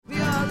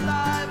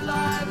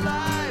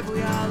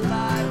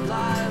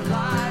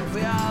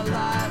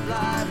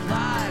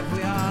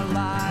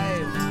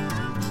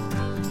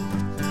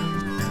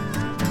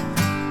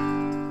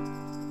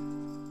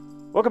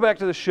Welcome back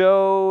to the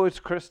show. It's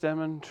Chris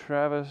Demon,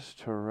 Travis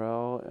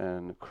Terrell,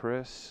 and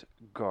Chris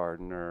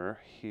Gardner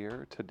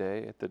here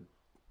today at the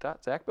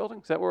Dot Zach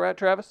building. Is that where we're at,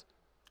 Travis?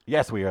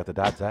 Yes, we are at the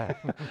Dot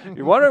Zach.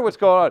 You're wondering what's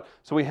going on.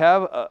 So we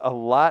have a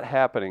lot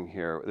happening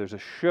here. There's a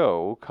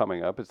show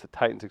coming up. It's the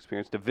Titans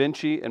Experience. Da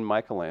Vinci and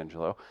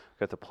Michelangelo.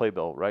 Got the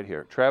playbill right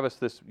here. Travis,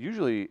 this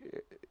usually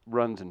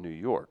runs in New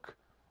York.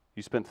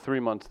 You spent 3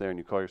 months there and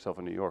you call yourself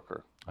a New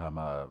Yorker. I'm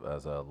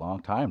as a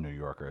long-time New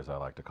Yorker, as I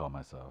like to call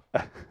myself.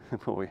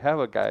 Well, we have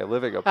a guy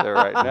living up there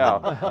right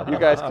now. You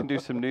guys can do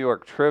some New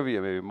York trivia,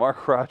 maybe.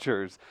 Mark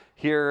Rogers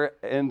here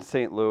in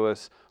St.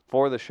 Louis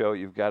for the show.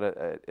 You've got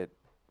it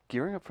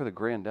gearing up for the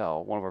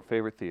Grandel, one of our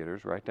favorite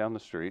theaters right down the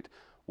street.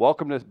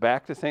 Welcome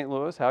back to St.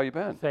 Louis. How you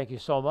been? Thank you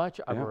so much.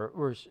 Yeah.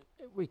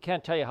 We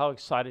can't tell you how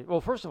excited.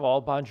 Well, first of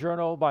all,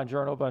 buongiorno,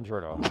 buongiorno,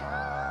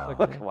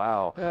 buongiorno.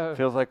 Wow.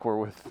 Feels like we're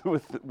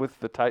with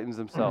the Titans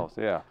themselves.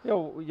 Yeah.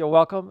 You're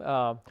welcome.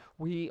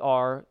 We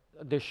are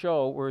the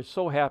show. We're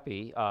so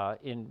happy.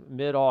 In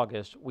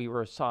mid-August, we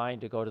were assigned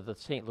to go to the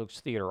St.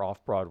 Luke's Theater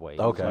off Broadway.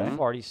 Okay. It's on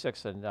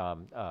 46th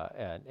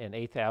and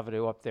 8th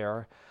Avenue up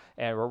there.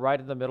 And we're right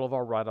in the middle of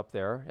our run up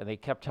there. And they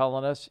kept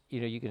telling us,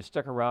 you can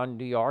stick around in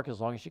New York as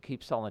long as you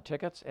keep selling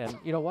tickets. And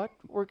you know what?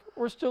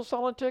 We're still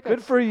selling tickets.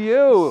 Good for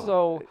you.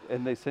 So,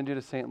 and they send you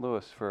to St.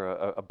 Louis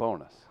for a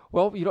bonus.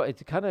 Well,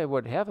 it kind of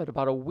would have it.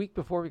 About a week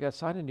before we got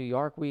signed in New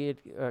York, we had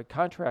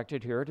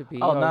contracted here to be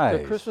nice.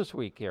 the Christmas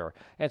week here.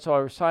 And so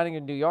I was signing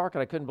in New York,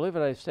 and I couldn't believe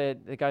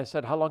it. The guy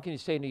said, "How long can you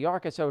stay in New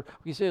York?" I said,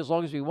 "We can stay as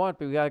long as we want,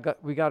 but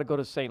we got to go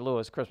to St.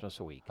 Louis Christmas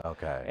week."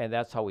 Okay. And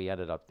that's how we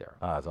ended up there.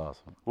 That's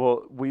awesome.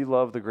 Well, we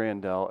love the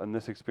Grandel, and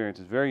this experience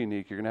is very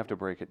unique. You're going to have to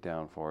break it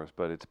down for us,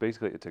 but it's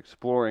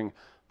exploring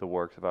the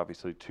works of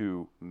obviously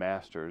two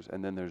masters.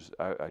 And then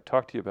I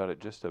talked to you about it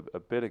just a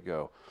bit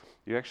ago.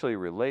 You actually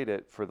relate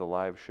it for the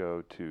live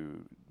show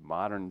to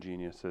modern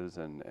geniuses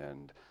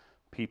and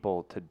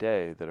people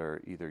today that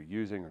are either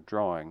using or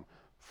drawing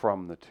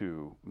from the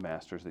two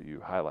masters that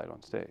you highlight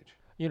on stage.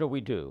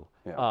 We do.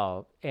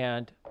 Yeah.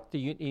 And the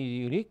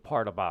unique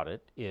part about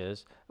it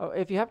is,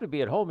 if you happen to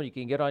be at home and you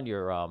can get on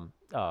your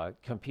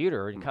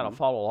computer and kind of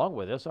follow along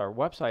with us, our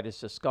website is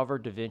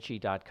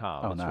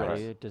discoverdavinci.com. Oh, it's nice.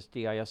 really just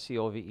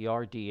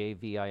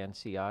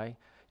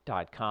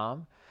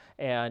discoverdavinci.com.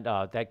 And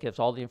that gives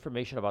all the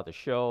information about the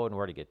show and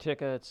where to get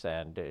tickets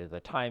and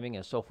the timing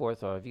and so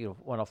forth. If you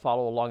want to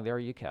follow along there,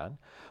 you can.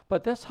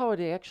 But that's how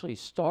it actually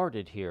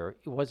started here.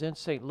 It was in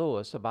St.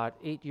 Louis about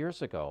 8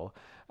 years ago.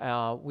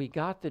 We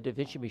got the Da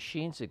Vinci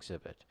Machines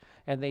exhibit,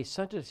 and they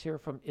sent us here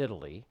from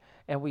Italy.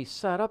 And we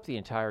set up the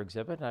entire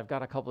exhibit, and I've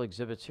got a couple of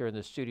exhibits here in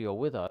the studio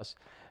with us.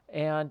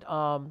 And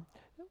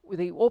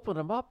they opened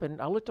them up,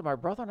 and I looked at my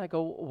brother, and I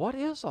go, "What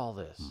is all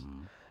this?"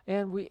 Mm-hmm.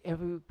 And we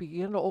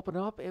began to open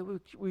up, and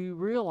we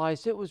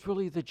realized it was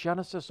really the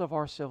genesis of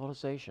our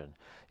civilization.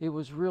 It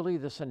was really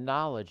this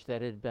knowledge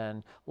that had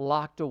been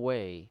locked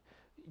away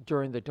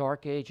during the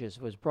Dark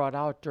Ages, was brought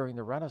out during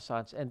the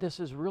Renaissance, and this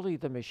is really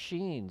the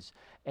machines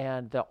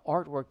and the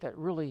artwork that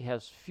really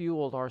has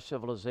fueled our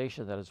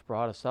civilization, that has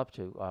brought us up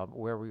to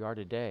where we are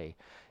today.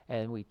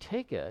 And we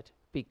take it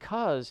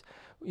because,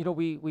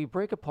 we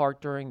break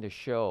apart during the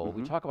show.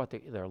 Mm-hmm. We talk about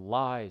their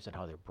lives and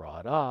how they're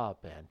brought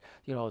up, and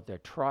their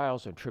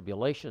trials and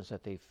tribulations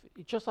that they've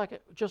just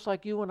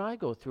like you and I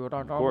go through it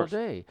on our normal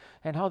day,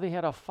 and how they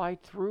had to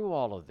fight through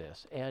all of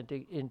this and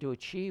to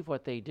achieve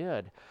what they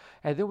did.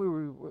 And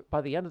then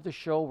by the end of the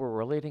show, we're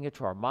relating it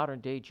to our modern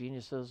day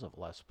geniuses of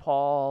Les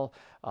Paul,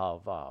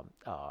 of Paul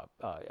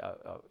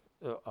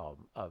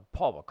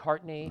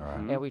McCartney,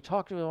 and we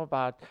talked to them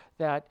about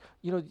that.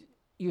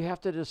 You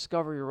have to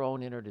discover your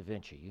own inner Da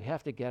Vinci. You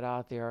have to get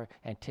out there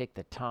and take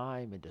the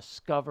time and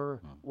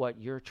discover what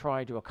you're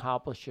trying to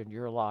accomplish in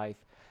your life.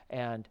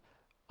 And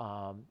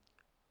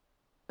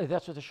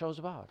that's what the show's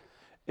about.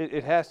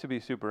 It has to be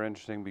super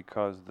interesting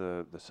because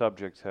the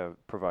subjects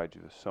provide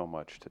you with so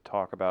much to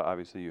talk about.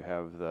 Obviously,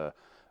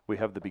 we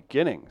have the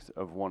beginnings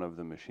of one of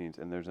the machines,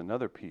 and there's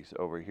another piece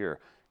over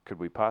here. Could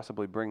we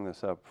possibly bring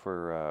this up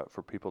for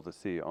people to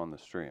see on the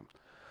stream?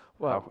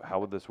 Well, how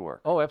would this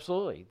work? Oh,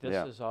 absolutely. This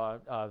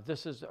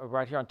is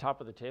right here on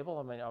top of the table.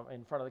 I mean,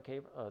 in front of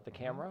the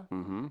camera.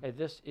 Mm-hmm. And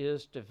this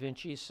is Da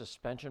Vinci's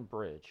suspension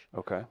bridge.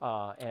 Okay.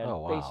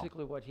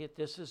 Basically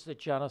this is the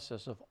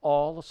genesis of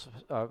all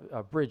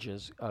the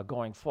bridges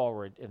going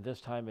forward in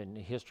this time in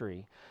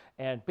history.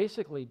 And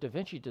basically, Da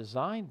Vinci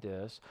designed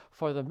this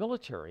for the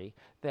military,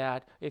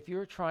 that if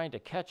you're trying to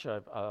catch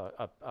an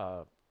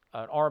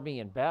army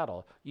in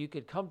battle, you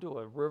could come to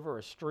a river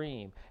or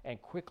stream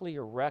and quickly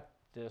erect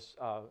this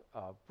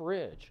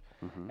bridge,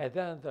 and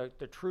then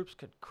the troops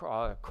could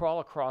crawl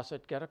across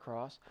it, get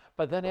across.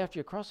 But then after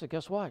you cross it,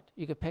 guess what?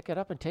 You could pick it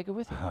up and take it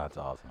with you. That's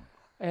awesome.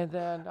 And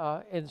then,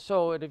 and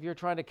if you're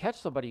trying to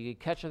catch somebody, you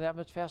could catch them that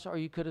much faster, or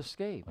you could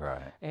escape.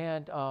 Right.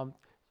 And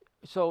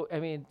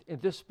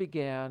this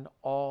began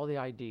all the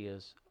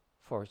ideas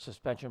for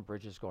suspension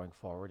bridges going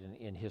forward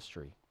in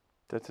history.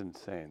 That's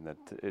insane that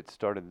it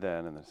started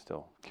then and it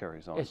still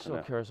carries on. It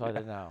still carries on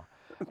to now.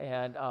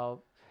 And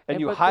And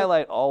you but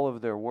highlight all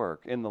of their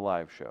work in the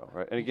live show,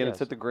 right? And again, it's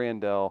Yes. at the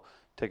Grandel.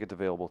 Tickets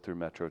available through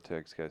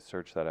MetroTix. Guys,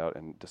 search that out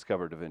and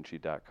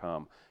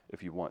discoverdavinci.com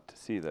if you want to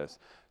see this.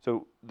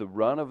 So the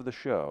run of the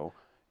show,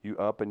 you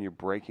up and you're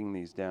breaking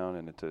these down,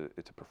 and it's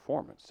a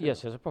performance. too.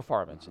 Yes, it's a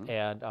performance.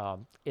 And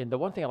the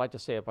one thing I like to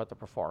say about the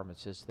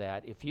performance is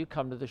that if you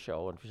come to the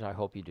show, and which I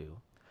hope you do,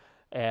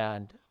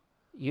 and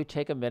you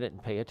take a minute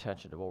and pay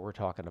attention to what we're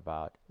talking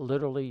about,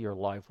 literally your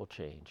life will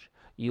change.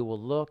 You will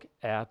look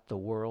at the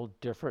world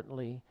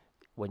differently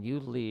when you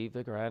leave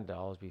the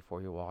Grandels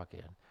before you walk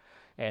in.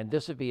 And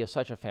this would be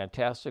such a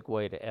fantastic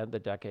way to end the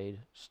decade,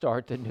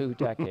 start the new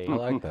decade, I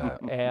like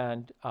that.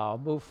 and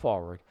move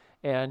forward.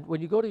 And when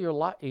you go to your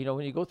life,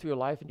 when you go through your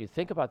life and you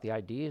think about the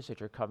ideas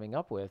that you're coming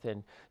up with,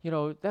 and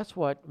that's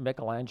what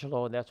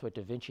Michelangelo and that's what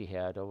Da Vinci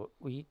had.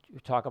 We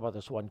talk about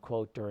this one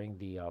quote during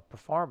the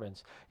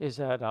performance is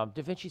that Da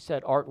Vinci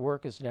said,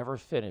 "Artwork is never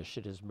finished;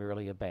 it is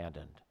merely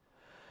abandoned."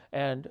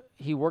 And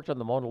he worked on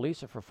the Mona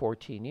Lisa for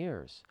 14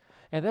 years.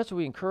 And that's what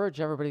we encourage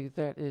everybody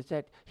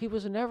that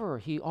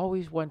he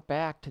always went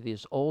back to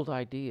these old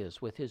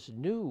ideas with his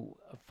new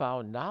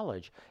found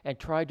knowledge and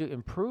tried to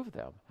improve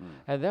them.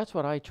 And that's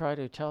what I try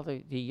to tell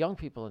the young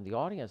people in the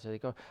audience.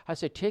 I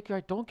say,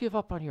 don't give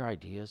up on your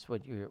ideas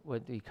when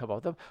you come up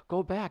with them.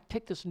 Go back,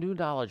 take this new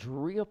knowledge,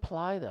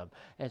 reapply them,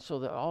 and so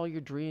that all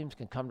your dreams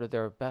can come to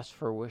their best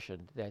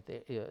fruition,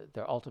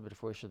 their ultimate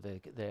fruition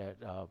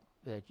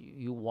that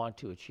you want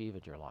to achieve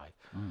in your life.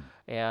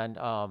 And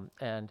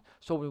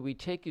so when we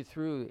take you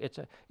through,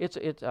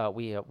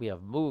 we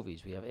have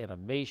movies, we have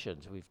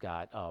animations, we've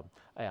got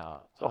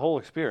It's a whole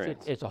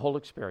experience. it's a whole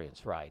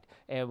experience, right?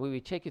 And we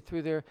take you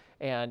through there,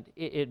 and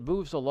it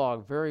moves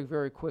along very,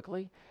 very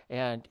quickly.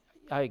 And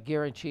I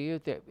guarantee you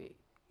that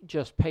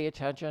just pay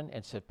attention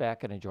and sit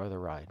back and enjoy the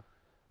ride.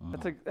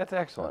 That's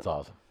excellent. That's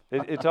awesome.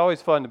 It's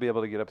always fun to be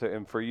able to get up there,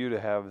 and for you to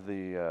have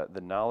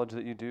the knowledge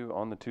that you do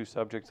on the two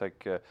subjects.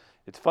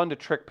 It's fun to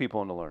trick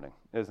people into learning,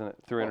 isn't it?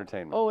 Through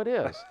entertainment. Oh, it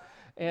is.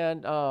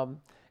 and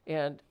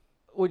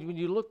when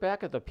you look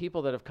back at the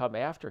people that have come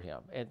after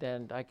him,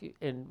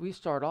 and we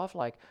start off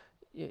like,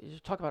 you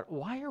talk about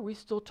why are we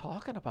still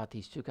talking about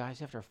these two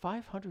guys after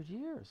 500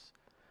 years?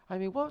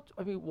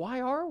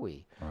 Why are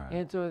we? Right.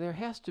 And so there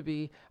has to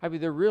be.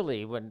 There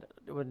really, when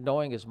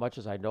knowing as much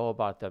as I know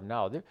about them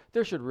now,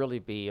 there should really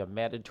be a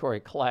mandatory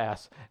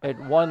class at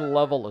one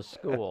level of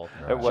school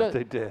At what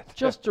they did.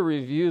 just to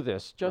review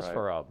this, just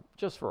Right.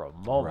 for a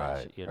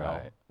moment, Right,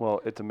 right. Well,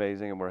 it's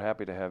amazing, and we're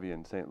happy to have you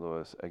in St.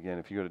 Louis. Again,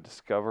 if you go to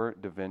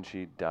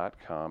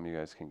discoverdavinci.com, you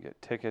guys can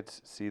get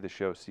tickets, see the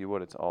show, see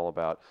what it's all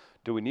about.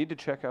 Do we need to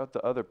check out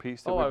the other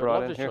piece that Oh, we I would brought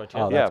love in to here? show it to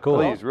you. Oh, Yeah, that's cool.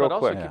 please, real but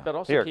also quick. But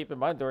also Here. keep in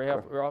mind, we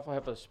also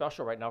have a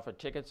special right now for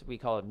tickets. We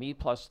call it Me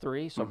Plus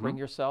 3. So bring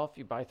yourself.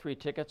 You buy 3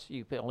 tickets.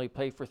 You only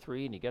pay for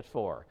 3, and you get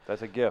 4.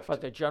 That's a gift. But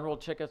the general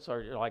tickets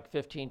are like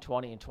 $15,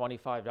 $20, and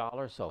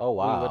 $25. So Oh,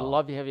 wow. we would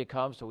love to have you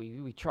come. So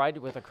we tried it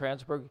with the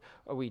Kranzberg.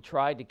 We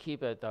tried to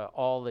keep it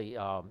all the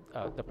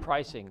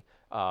pricing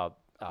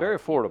Very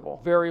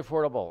affordable. very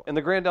affordable. And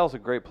the Grandel's a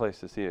great place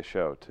to see a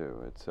show,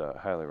 too. It's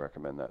highly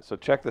recommend that. So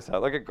check this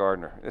out. Look at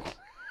Gardner.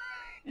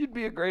 You'd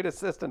be a great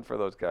assistant for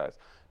those guys.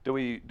 Do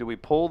we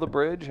pull the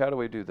bridge? How do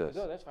we do this?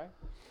 No, that's fine.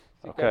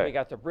 Okay. We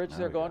got the bridge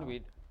there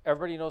going.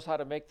 Everybody knows how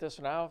to make this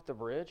now, the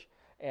bridge.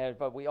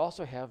 But we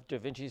also have Da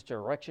Vinci's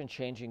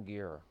direction-changing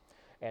gear.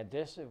 And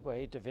this is the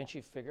way Da Vinci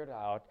figured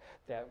out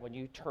that when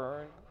you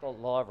turn the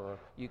lever,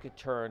 you could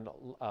turn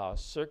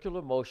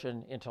circular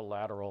motion into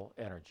lateral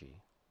energy.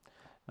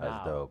 That's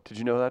Now, dope. Did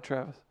you know that,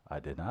 Travis? I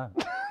did not.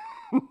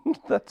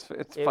 It's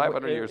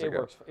 500 years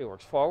ago. It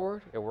works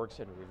forward. It works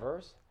in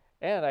reverse.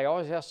 And I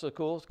always ask the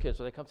cool kids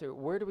when they come through,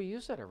 where do we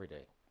use that every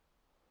day?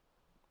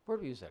 Where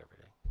do we use that every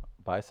day?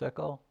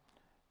 Bicycle?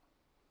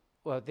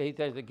 Well, the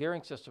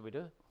gearing system we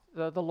do,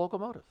 the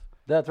locomotive.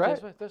 That's right.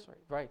 That's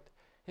right.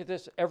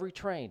 Every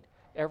train,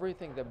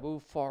 everything that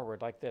moved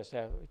forward like this,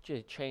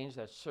 change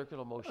that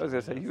circular motion. I was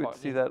going to say, into you would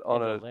fo- see in- that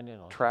on into a linear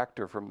motion.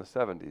 tractor from the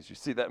 70s. You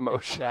see that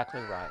motion.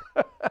 Exactly right.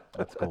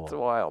 That's cool. It's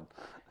wild.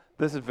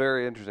 This is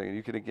very interesting. And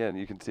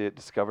you can see it,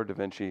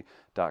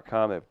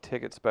 discoverdavinci.com. They have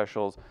ticket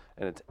specials,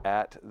 and it's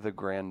at the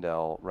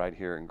Grandel right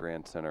here in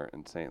Grand Center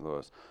in St.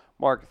 Louis.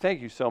 Mark,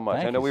 thank you so much.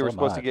 Thank I know you we were so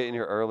supposed to much. get in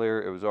here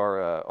earlier. It was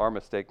our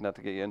mistake not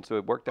to get you in, so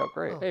it worked out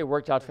great. Hey, it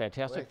worked out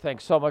fantastic.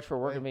 Thanks so much for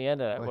working me in.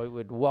 We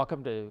would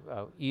welcome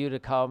you to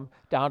come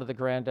down to the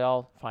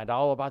Grandel, find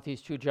all about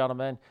these two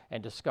gentlemen,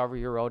 and discover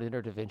your own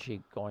inner Da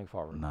Vinci going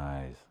forward.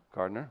 Nice.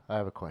 Gardner, I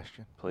have a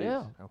question. please.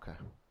 Yeah. Okay.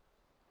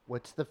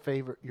 What's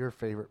your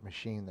favorite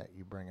machine that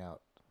you bring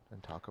out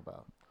and talk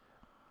about?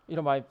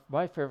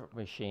 My favorite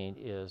machine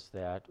is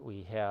that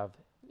we have.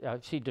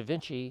 See, Da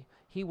Vinci,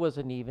 he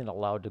wasn't even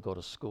allowed to go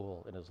to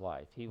school in his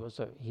life. He was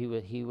the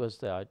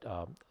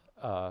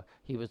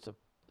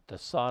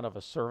son of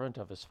a servant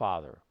of his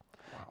father,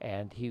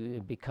 and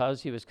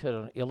because he was kind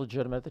of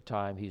illegitimate at the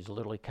time, he was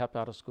literally kept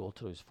out of school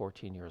till he was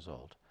 14 years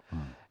old.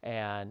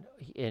 and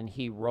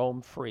he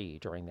roamed free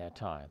during that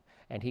time.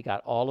 And he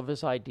got all of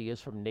his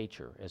ideas from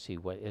nature as he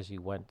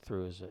went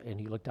through and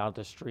he looked down at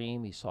the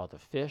stream. He saw the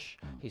fish.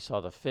 He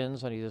saw the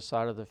fins on either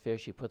side of the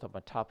fish. He put them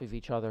on top of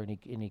each other, and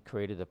he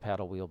created the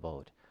paddle wheel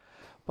boat.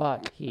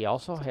 But he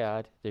also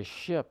had this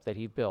ship that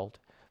he built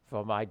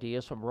from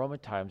ideas from Roman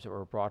times that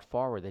were brought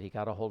forward, that he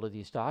got a hold of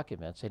these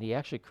documents, and he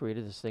actually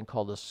created this thing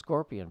called the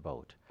scorpion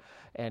boat.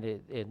 And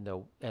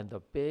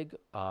the big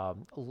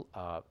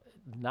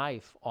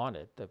knife on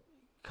it that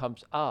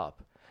comes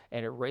up,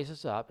 and it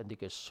raises up, and you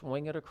could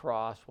swing it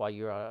across while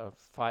you're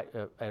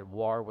at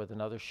war with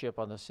another ship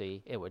on the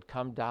sea. It would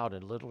come down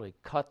and literally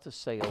cut the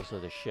sails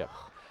of the ship,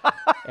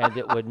 and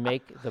it would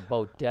make the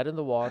boat dead in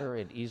the water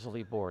and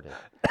easily boarded.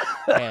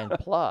 And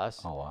plus,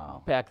 Oh,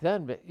 wow. back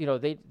then,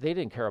 they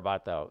didn't care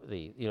about the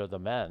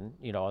men,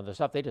 and the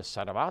stuff. They just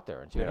sent them out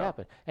there and see what Yeah.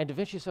 happened. And Da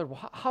Vinci said,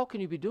 well, how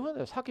can you be doing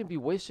this? How can you be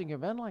wasting your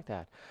men like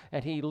that?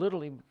 And he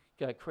literally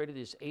created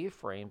these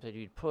A-frames that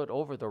you'd put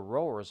over the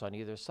rowers on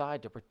either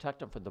side to protect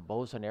them from the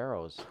bows and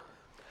arrows.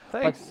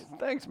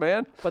 Thanks,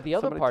 man. But the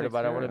other Somebody part takes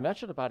about it, I care want of to it.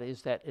 mention about it,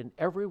 is that in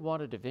every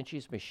one of Da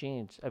Vinci's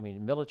machines,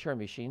 military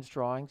machines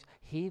drawings,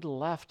 he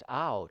left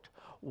out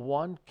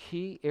one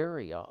key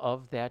area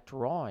of that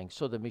drawing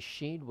so the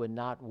machine would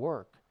not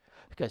work,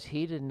 because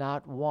he did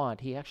not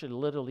want, he actually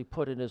literally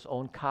put in his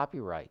own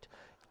copyright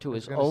to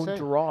his gonna own say.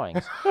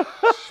 drawings.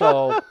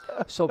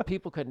 So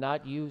people could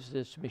not use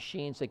his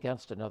machines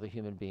against another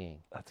human being.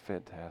 That's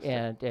fantastic.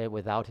 And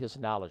without his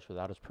knowledge,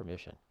 without his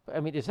permission.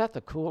 Is that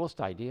the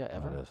coolest idea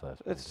ever? That's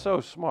It's pretty so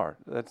smart.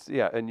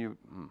 And you.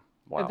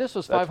 Wow. And this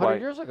was That's 500 why-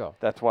 years ago.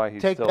 That's why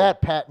he's Take still.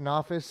 that, patent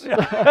office.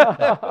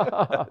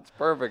 It's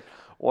perfect.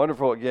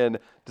 Wonderful. Again,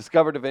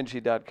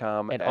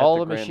 discoverdavinci.com. And at all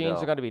the Grandel.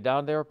 machines are going to be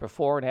down there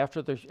before and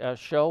after the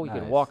show. You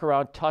can Nice. walk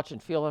around, touch,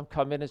 and feel them,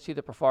 come in and see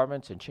the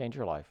performance, and change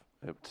your life.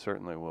 It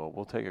certainly will.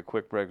 We'll take a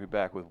quick break. We'll be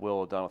back with Will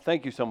O'Donnell.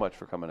 Thank you so much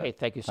for coming Hey, in.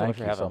 thank you so Thank much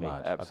for you having so me.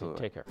 much. Okay,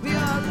 Absolutely. take care. We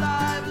are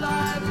live,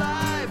 live,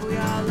 live. We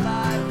are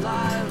live,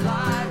 live,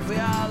 live. We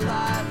are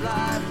live,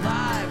 live,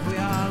 live. We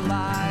are live.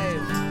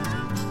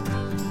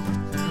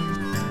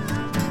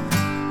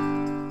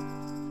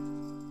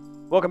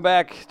 Welcome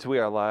back to We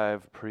Are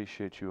Live.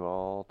 Appreciate you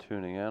all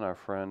tuning in. Our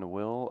friend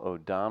Will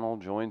O'Donnell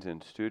joins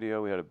in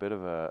studio. We had a bit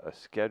of a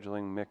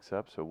scheduling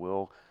mix-up, so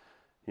Will,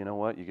 you know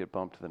what? You get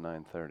bumped to the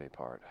 9:30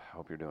 part.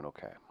 Hope you're doing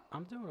okay.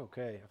 I'm doing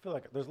okay. I feel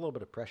like there's a little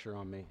bit of pressure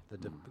on me.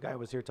 The guy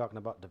was here talking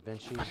about Da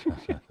Vinci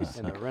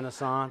and the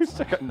Renaissance,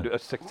 A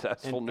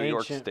successful An New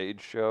York ancient- stage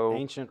show.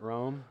 ancient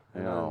Rome.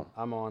 And Yeah.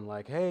 I'm on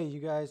like, hey,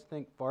 you guys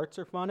think farts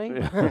are funny?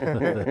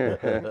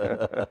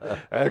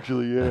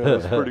 Actually, yeah,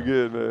 that's pretty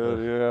good,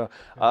 man.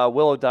 Yeah.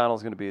 Will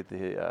O'Donnell's going to be at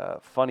the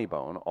Funny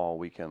Bone all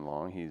weekend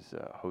long. He's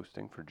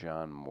hosting for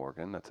John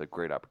Morgan. That's a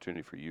great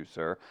opportunity for you,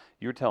 sir.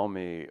 You were telling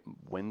me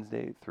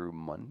Wednesday through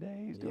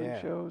Monday he's doing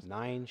Yeah, shows.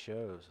 9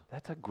 shows.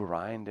 That's a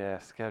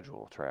grind-ass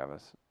schedule,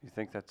 Travis. You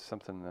think that's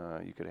something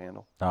you could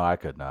handle? No, I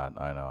could not.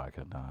 I know I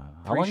could not.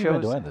 How 3 long have you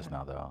been shows? doing this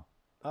now, though?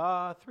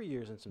 3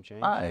 years and some change.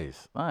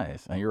 Nice,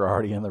 nice. And you're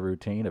already in the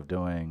routine of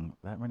doing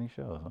that many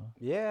shows, huh?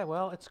 Yeah,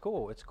 well, it's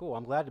cool. It's cool.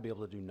 I'm glad to be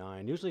able to do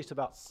 9. Usually it's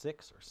about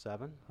 6 or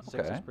 7. 6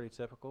 is Okay. pretty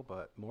typical,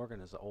 but Morgan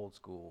is an old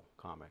school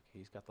comic.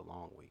 He's got the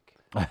long week.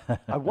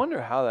 I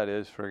wonder how that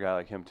is for a guy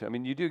like him too. I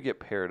mean, you do get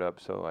paired up,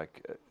 so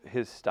like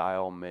his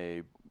style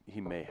may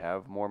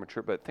have more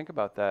mature. But think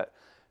about that,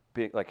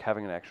 being like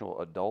having an actual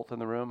adult in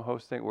the room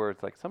hosting, where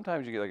it's like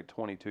sometimes you get like a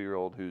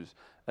 22-year-old who's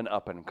an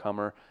up and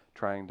comer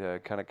trying to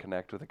kind of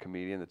connect with a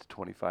comedian that's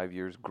 25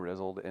 years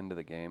grizzled into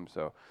the game.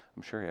 So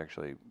I'm sure he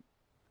actually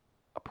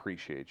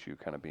appreciates you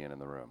kind of being in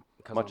the room,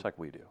 'Cause much I'm- like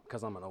we do.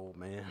 Because I'm an old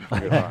man.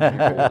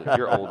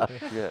 You're old as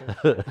shit.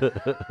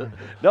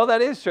 No,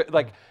 that is true.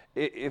 Like,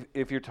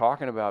 if you're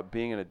talking about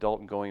being an adult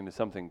and going into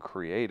something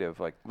creative,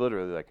 like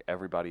literally, like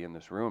everybody in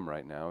this room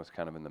right now is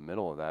kind of in the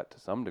middle of that to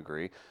some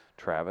degree.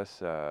 Travis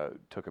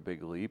took a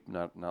big leap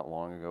not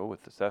long ago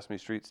with the Sesame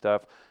Street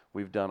stuff.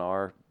 We've done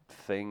our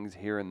things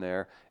here and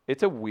there.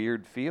 It's a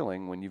weird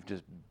feeling when you've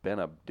just been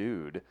a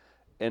dude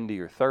into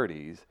your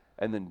 30s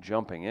and then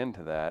jumping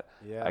into that.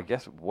 Yeah. I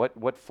guess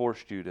what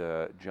forced you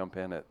to jump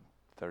in at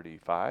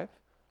 35?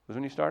 Was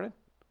when you started?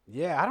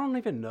 Yeah, I don't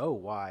even know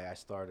why I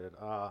started.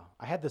 I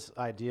had this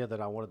idea that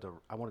I wanted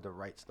to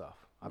write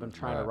stuff. I've been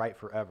trying to Right. write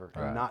forever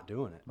and Right. not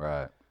doing it.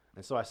 Right.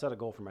 And so I set a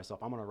goal for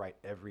myself. I'm going to write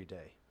every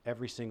day.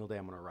 Every single day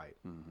I'm going to write.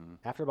 Mm-hmm.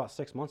 After about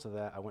 6 months of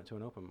that, I went to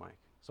an open mic.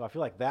 So I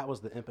feel like that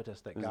was the impetus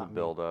that This is the got me.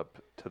 build up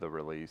to the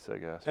release, I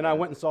guess. And I right?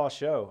 went and saw a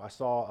show. I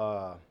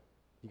saw,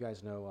 you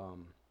guys know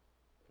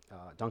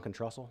Duncan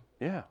Trussell,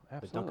 Yeah, the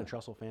absolutely. Duncan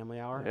Trussell Family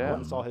Hour. I Yeah. went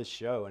and saw his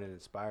show, and it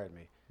inspired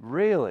me.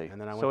 Really?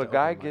 And then I went so a to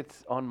guy open mic.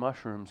 gets on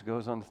mushrooms,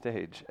 goes on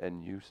stage,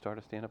 and you start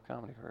a stand-up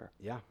comedy career.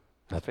 Yeah,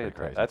 That's pretty fantastic.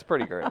 crazy. That's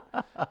pretty great.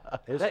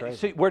 it was That-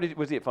 crazy. so where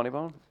was he at Funny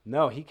Bone?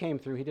 No, he came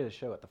through. He did a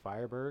show at the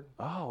Firebird.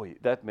 Oh,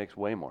 that makes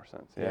way more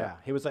sense. Yeah.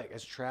 He was like,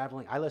 as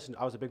traveling. I was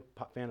a big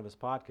fan of his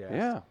podcast.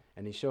 Yeah.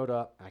 And he showed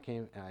up.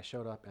 I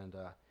showed up, and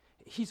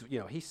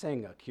he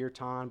sang a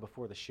kirtan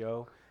before the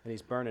show, and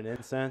he's burning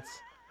incense.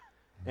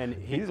 And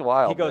He's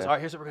wild, He goes, man. all right,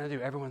 here's what we're going to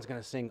do. Everyone's going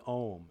to sing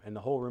Om. And the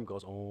whole room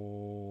goes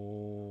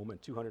Om.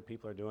 And 200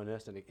 people are doing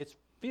this. And it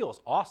feels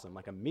awesome.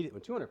 Like immediately,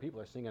 when 200 people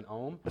are singing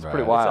Om, That's Right.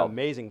 pretty It's it's wild. an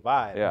amazing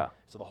vibe. Yeah.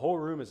 So the whole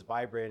room is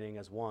vibrating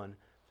as one.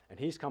 And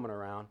he's coming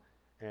around.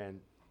 And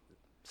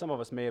some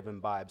of us may have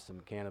imbibed some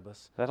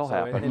cannabis. That'll So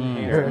it happen.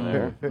 enhanced Here the and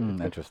there.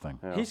 mood. Interesting.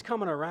 Yeah. He's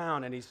coming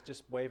around and he's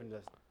just waving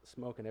the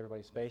smoke in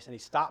everybody's face, and he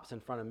stops in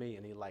front of me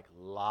and he like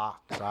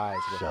locks eyes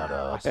with Shut me.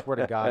 up. I swear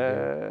to God,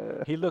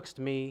 dude. He looks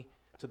to me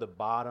to the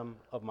bottom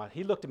of my.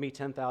 He looked at me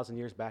 10,000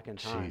 years back in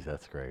time, Jeez,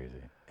 that's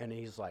crazy. and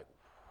he's like,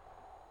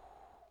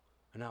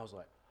 and I was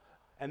like,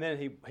 and then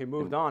he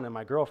moved on, and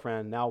my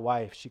girlfriend, now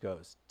wife, she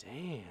goes,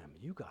 "Damn,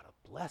 you got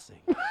a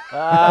blessing."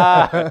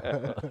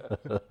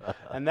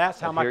 And that's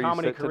how And my here you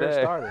comedy sit career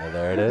today. started. Well,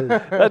 there it is.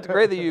 That's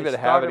great that you even have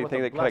started with anything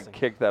a that kind of blessing.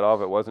 kicked that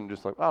off. It wasn't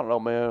just like, I don't know,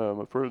 man,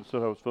 my friend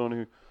said I was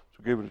funny,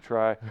 so give it a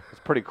try. It's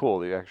pretty cool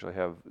that you actually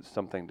have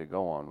something to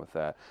go on with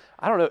that.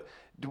 I don't know.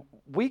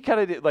 We kind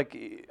of did,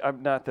 like,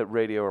 I'm not that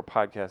radio or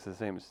podcast is the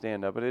same as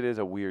stand-up, but it is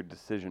a weird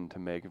decision to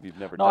make if you've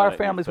never No, done it our in your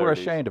families were 30s.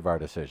 ashamed of our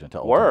decision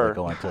to Were.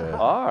 ultimately go into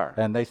Are.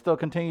 and they still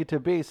continue to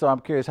be. So I'm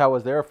curious, how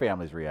was their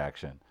family's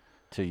reaction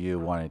to you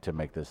wanting to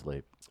make this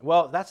leap?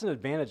 Well, that's an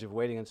advantage of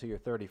waiting until you're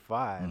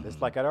 35. Mm-hmm.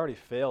 It's like I'd already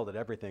failed at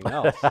everything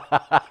else.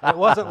 It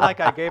wasn't like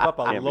I gave up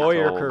a Can't be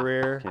lawyer told.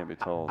 career. Can't be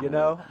told. You yeah.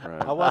 know,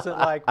 Right. I wasn't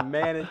like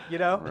you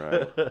know,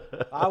 Right.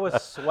 I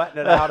was sweating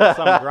it out at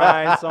some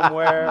grind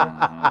somewhere,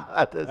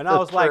 Mm-hmm. and I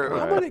was like,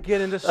 I'm gonna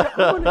get into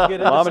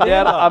Mom and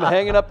Dad, I'm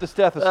hanging up the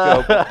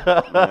stethoscope.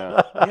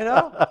 Yeah. you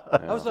know,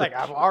 I was like,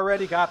 I'm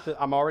already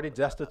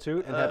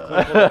destitute and have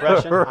clinical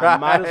depression. I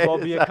might as well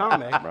be a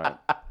comic. Right.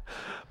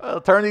 Well,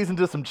 turn these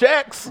into some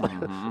checks.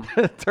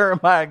 Turn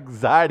my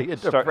anxiety and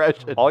Start-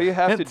 depression. all you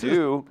have to into-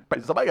 do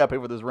Somebody got to pay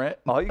for this rent.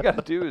 All you got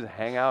to do is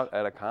hang out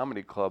at a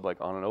comedy club, like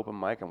on an open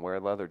mic, and wear a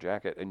leather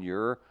jacket, and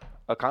you're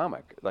a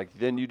comic. Like,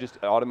 then you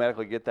just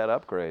automatically get that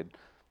upgrade.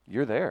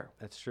 You're there.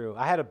 That's true.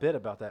 I had a bit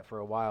about that for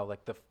a while. Like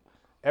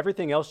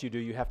everything else you do,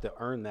 you have to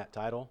earn that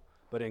title.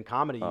 But in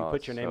comedy, you Oh,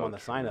 put your name so on the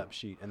true. sign-up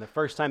sheet, and the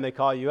first time they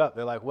call you up,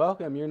 they're like,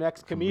 "Welcome, your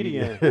next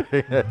comedian."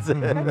 That's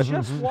it. I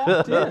just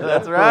walked in.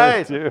 That's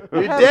right. You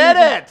I did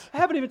haven't it. I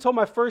haven't even told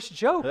my first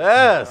joke.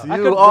 Yes, I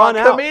you could are run a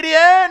out.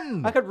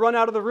 comedian. I could run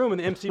out of the room,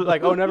 and the MC would be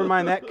like, "Oh, never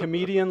mind, that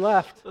comedian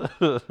left."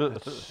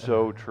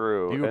 So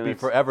true. You would And be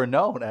it's- forever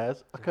known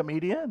as a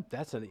comedian.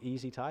 That's an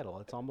easy title.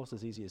 It's almost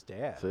as easy as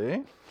dad.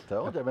 See?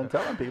 Told you, I've been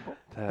telling people.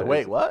 That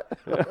Wait, is- what?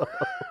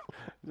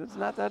 It's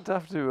not that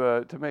tough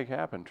to make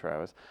happen,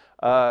 Travis.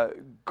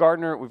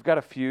 Gardner, we've got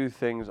a few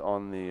things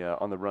on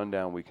the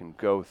rundown we can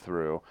go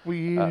through.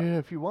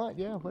 If you want,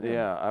 yeah. Whatever.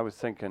 Yeah, I was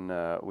thinking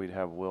we'd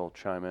have Will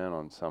chime in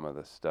on some of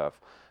this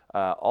stuff.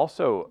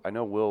 Also, I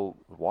know Will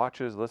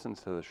watches,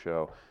 listens to the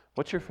show.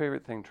 What's your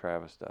favorite thing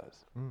Travis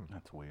does?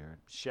 That's weird.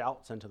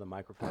 Shouts into the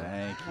microphone.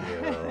 Thank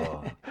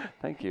you.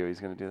 Thank you. He's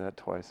going to do that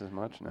twice as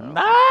much now.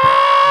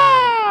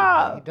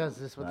 Ah! He does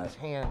this with his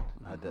hand.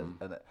 I did.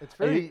 It's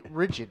very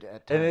rigid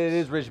at times. And it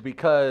is rich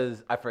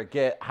because I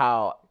forget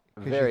how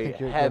 'Cause you very think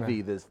you're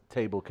heavy this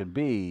table can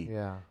be.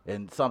 Yeah.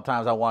 And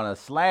sometimes I want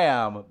to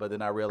slam, but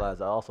then I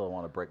realize I also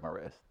want to break my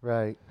wrist.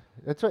 Right.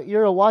 That's what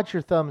you're a watch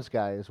your thumbs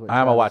guy, is what. I'm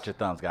a Travis- watch your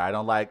thumbs guy. I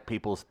don't like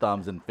people's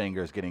thumbs and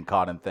fingers getting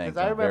caught in things.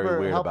 'Cause I I'm very remember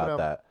weird helping about him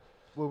that.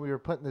 When we were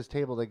putting this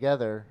table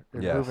together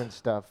and Yes. moving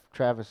stuff,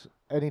 Travis.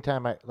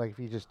 Anytime if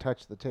you just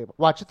touch the table,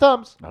 watch your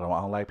thumbs. I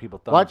don't like people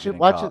thumbs Watch it. getting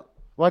Watch caught. it.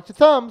 Watch your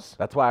thumbs.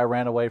 That's why I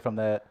ran away from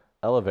that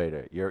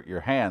elevator.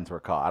 Your hands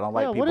were caught. I don't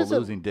like Yeah, what people is it?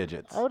 losing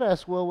digits. I would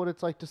ask Will what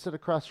it's like to sit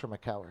across from a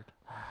coward.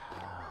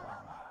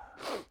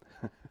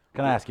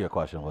 Can I ask you a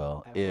question,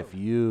 Will? If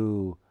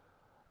you,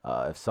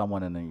 if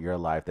someone in your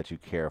life that you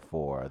care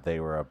for, they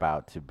were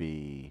about to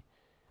be,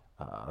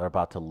 they're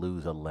about to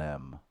lose a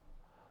limb,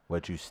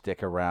 would you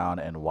stick around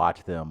and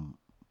watch them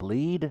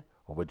bleed,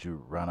 or would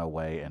you run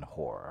away in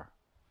horror?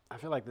 I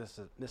feel like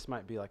this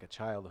might be like a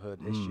childhood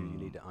issue you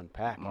need to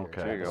unpack here.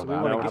 Okay. There you So go. we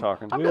Now wanna we're get-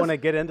 talking. Do we want to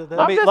get into this?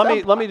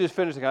 Let me just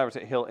finish the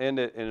conversation. He'll end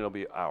it, and it'll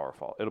be our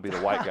fault. It'll be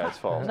the white guy's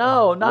fault.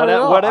 No, not at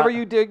all. Whatever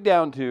you dig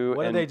down to.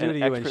 What did and- they do and to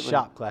you in expertly-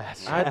 shop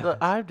class?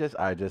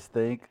 I just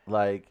think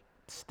like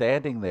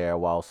standing there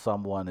while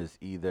someone is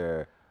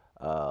either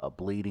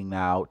bleeding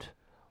out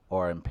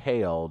or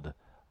impaled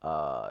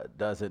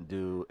doesn't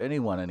do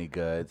anyone any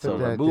good. So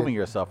that removing did-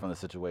 yourself from the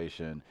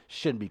situation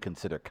shouldn't be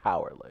considered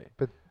cowardly.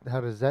 But how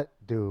does that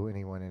do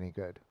anyone any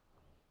good?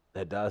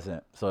 It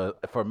doesn't. So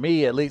for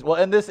me, at least,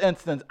 well, in this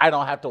instance, I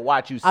don't have to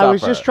watch you suffer. I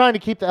was just trying to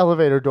keep the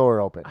elevator door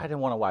open, I didn't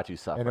want to watch you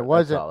suffer. and it That's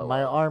wasn't. all it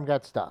My was. arm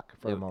got stuck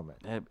for a moment,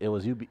 It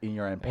was you in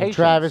your impatience. and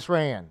Travis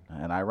ran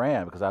And I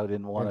ran because I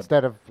didn't want to.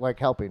 instead of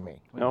helping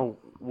me. No,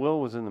 Will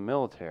was in the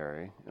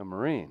military, a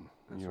Marine.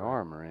 You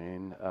are a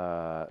Marine.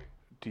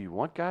 Do you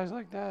want guys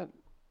like that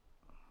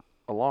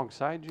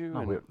alongside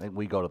you?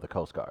 We go to the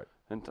Coast Guard.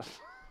 and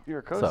You're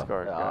a Coast So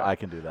Guard uh, guy. I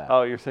can do that.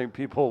 Oh, you're saying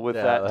people with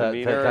Yeah, that that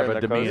demeanor type in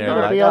of the Coast demeanor, Gonna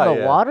Guard? like, be on oh, the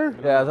yeah. water?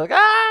 Yeah, I was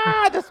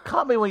like, just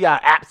call me when you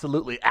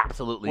absolutely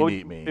Well,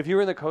 need me. If you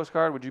were in the Coast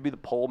Guard, would you be the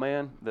pole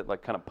man that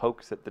like kind of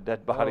pokes at the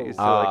dead bodies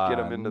to like get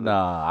them into the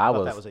Nah, I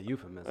thought that was a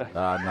euphemism.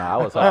 I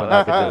was hoping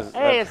I could just.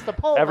 Hey, it's the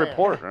pole every man.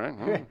 port, right?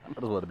 I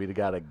just want to be the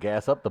guy to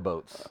gas up the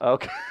boats.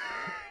 Okay.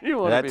 You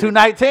want That to be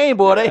 219,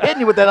 boy, they hitting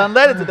you with that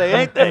unleaded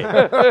today, ain't they?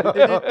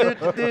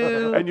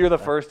 and you're the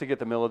first to get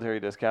the military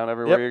discount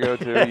everywhere you go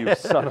to. You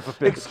son of a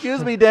bitch.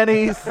 Excuse me,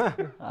 Denny's.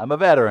 I'm a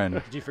veteran.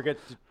 Did you forget?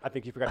 I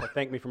think you forgot to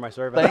thank me for my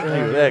service. Thank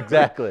you. Yeah,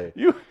 exactly.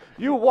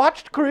 You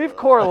watched Creve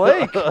Coeur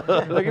Lake.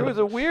 Like it was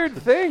a weird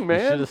thing, You should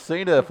man. have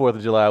seen it 4th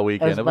of July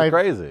weekend. As It was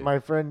crazy. My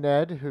friend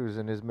Ned, who's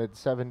in his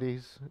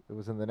mid-70s, who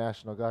was in the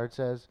National Guard,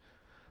 says,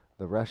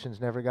 the Russians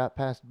never got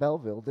past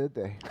Belleville, did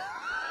they?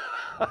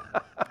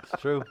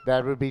 It's true.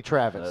 That would be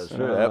Travis. That's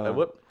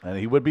true. And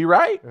he would be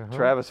right.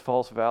 Travis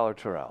False Valor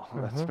Terrell.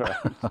 That's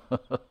right.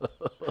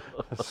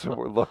 That's what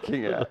we're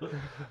looking at.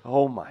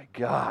 Oh my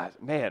God,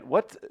 man!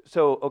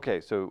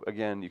 So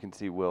again, you can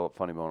see Will at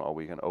Funny Bone all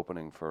weekend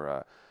opening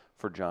for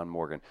John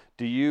Morgan.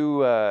 Do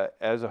you,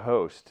 as a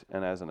host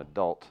and as an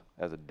adult,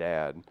 as a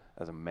dad,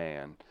 as a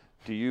man,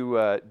 do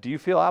you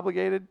feel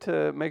obligated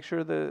to make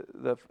sure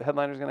the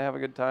headliner's going to have a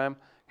good time?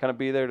 Kind of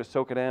be there to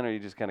soak it in, or you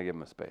just kind of give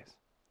them a space?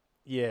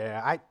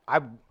 Yeah,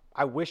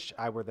 I wish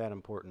I were that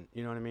important.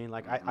 You know what I mean?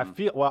 Like I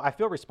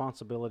feel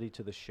responsibility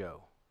to the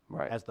show,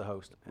 Right. as the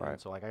host. And Right.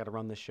 so like I got to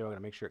run this show, I got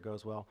to make sure it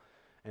goes well.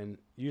 And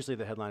usually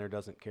the headliner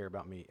doesn't care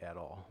about me at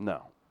all.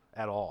 No.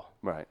 At all.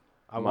 Right.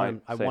 I Might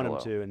say want hello.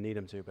 him to and need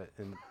him to, but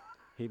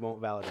he won't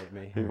validate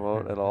me. He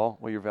won't at all.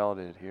 Well, you're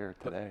validated here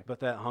today. But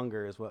that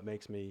hunger is what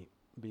makes me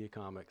be a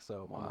comic,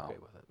 so I'm Wow. okay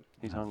with it.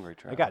 He's hungry,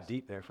 I Travis. got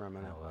deep there for a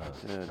minute.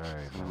 Good.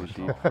 Very It's gonna be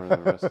emotional. deep for the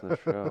rest of the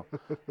show.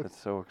 That's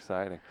so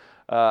exciting.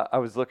 I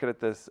was looking at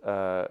this.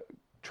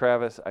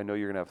 Travis, I know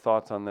you're going to have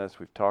thoughts on this.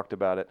 We've talked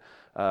about it.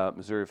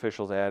 Missouri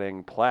officials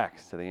adding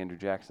plaques to the Andrew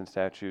Jackson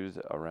statues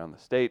around the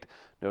state,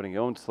 noting he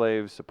owned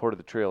slaves, supported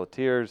the Trail of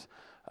Tears.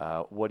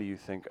 What do you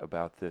think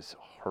about this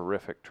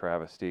horrific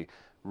travesty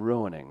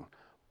ruining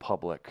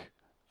public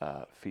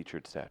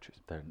featured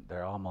statues?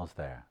 They're almost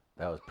there.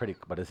 That was pretty,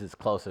 but this is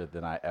closer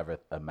than I ever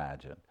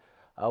imagined.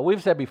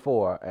 We've said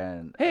before,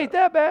 and Ain't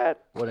that bad?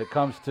 when it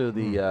comes to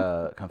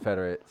the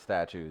Confederate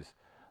statues,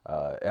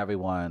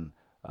 everyone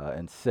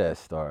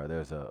insists, or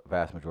there's a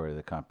vast majority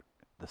of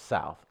the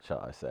South, shall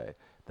I say,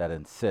 that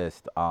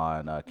insist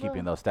on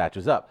keeping those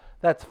statues up.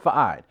 That's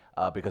fine,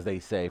 because they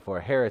say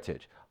for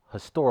heritage,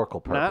 historical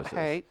purposes. Not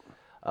hate.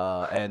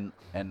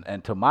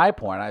 And to my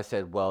point, I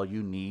said, well,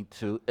 you need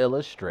to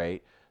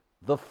illustrate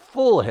the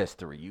full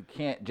history. You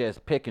can't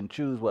just pick and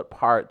choose what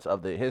parts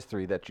of the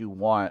history that you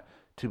want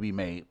to be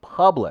made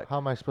public. How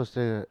am I supposed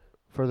to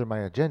further my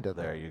agenda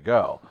There there? you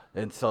go.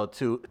 And so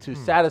to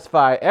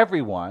satisfy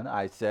everyone,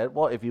 I said,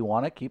 well, if you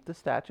want to keep the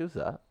statues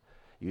up,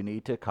 you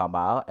need to come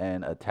out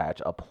and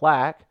attach a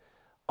plaque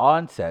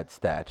on said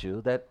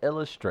statue that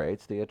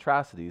illustrates the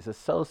atrocities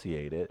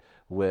associated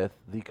with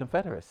the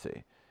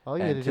Confederacy. All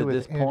you And had to to do with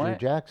this Andrew point-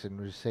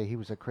 Jackson was say he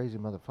was a crazy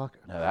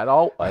motherfucker. Now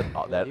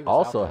that He was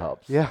also out there.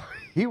 helps. Yeah,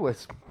 he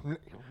was.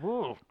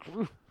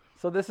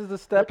 So this is a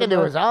step Look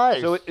into his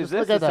eyes. So Just is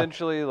look this at the-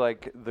 essentially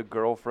like the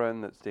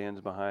girlfriend that stands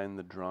behind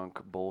the drunk,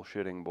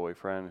 bullshitting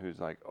boyfriend who's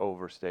like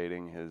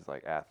overstating his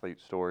like athlete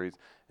stories,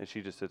 and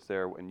she just sits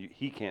there and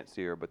he can't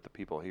see her, but the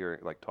people hear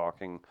like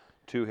talking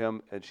to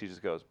him, and she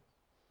just goes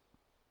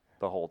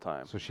the whole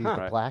time. So she's the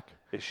right? plaque?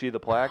 Is she the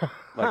plaque?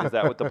 Like, is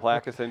that what the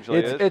plaque essentially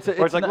It's- is? it's- Or it's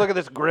it's like, not- look at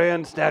this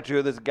grand statue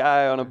of this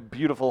guy on a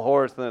beautiful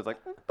horse, and then it's like,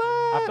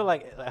 I feel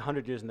like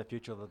 100 years in the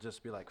future, there'll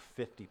just be like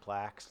 50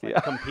 plaques, like Yeah.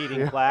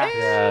 competing plaques.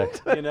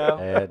 Yeah. You know?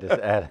 Yeah,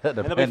 just add an And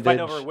they'll be appendage.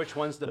 fighting over which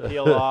ones to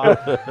peel off.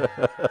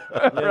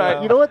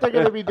 Right. You know what they're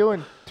going to be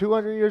doing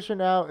 200 years from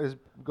now is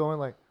going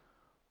like,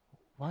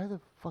 why the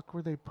fuck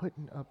were they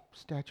putting up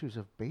statues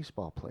of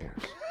baseball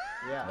players?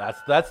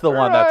 That's the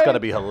one that's going to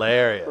Right. be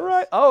hilarious.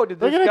 right? Oh, did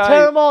They're this going to guy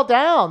tear them all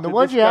down. The did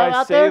ones this you have guy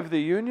out there, save the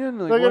Union?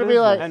 Like, they're going to what be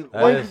is like, this? And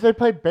why that did is- they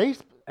play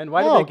baseball? And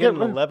why No, did they get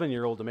get an rid-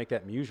 11-year-old to make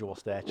that Musial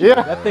statue?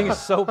 Yeah. That thing is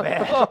so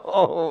bad.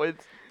 Oh,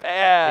 it's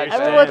bad. Here's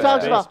Everyone Yeah.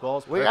 talks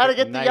Baseball's about, we got to perfect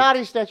get the night.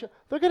 Yachty statue.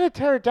 They're going to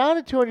tear it down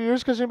in 200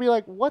 years because they're going to be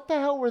like, what the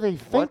hell were they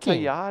What's a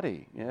thinking?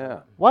 yachty? Yeah.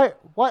 What?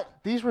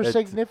 These were It's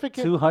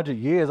significant. 200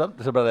 years. I'm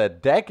just about a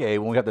decade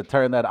when we have to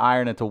turn that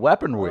iron into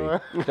weaponry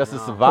just to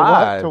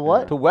survive. To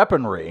what? To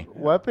weaponry.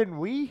 Weapon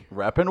we?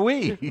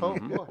 Weaponry. Oh,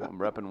 I'm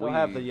repping They'll weed.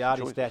 have the Yachty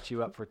Choice.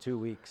 statue up for 2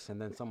 weeks,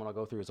 and then someone will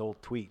go through his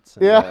old tweets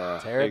and Yeah.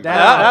 tear it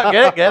Exactly.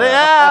 down. Get it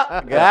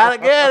out. Gotta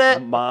get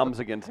it. Moms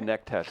against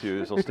neck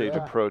tattoos will stage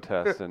a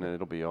protest, and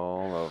it'll be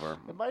all over.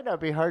 It might not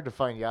be hard to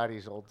find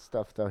Yachty's old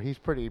stuff, though. He's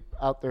pretty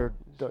out there.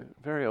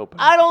 Very open.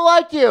 I don't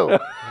like you.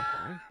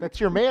 That's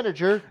your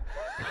manager.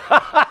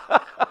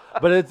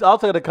 But it's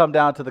also going to come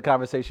down to the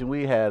conversation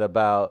we had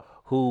about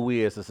who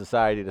we as a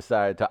society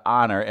decided to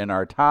honor in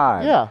our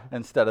time. Yeah.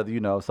 Instead of,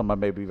 someone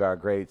maybe our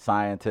great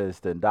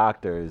scientists and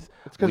doctors.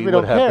 It's 'cause we would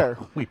don't have- care.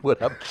 We would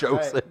have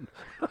chosen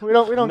We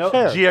don't No,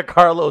 care.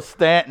 Giancarlo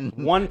Stanton.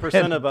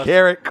 1% and of us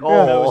Garrett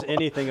Cole. knows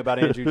anything about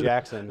Andrew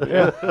Jackson,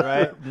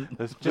 right?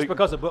 Just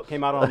because a book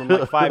came out on him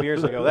like 5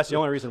 years ago, that's the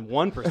only reason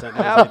 1%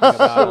 knows anything about him.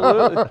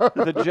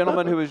 Absolutely. The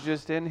gentleman who was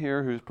just in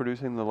here, who's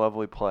producing the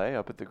lovely play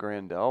up at the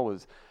Grandel,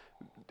 was,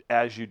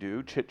 as you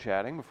do,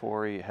 chit-chatting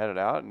before he headed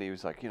out, and he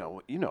was like,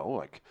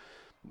 like,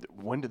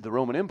 when did the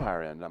Roman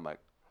Empire end? And I'm like,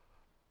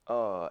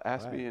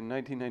 ask me in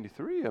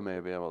 1993, I may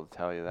be able to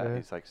tell you that. Yeah.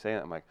 He's like saying,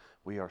 I'm like,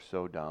 we are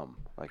so dumb,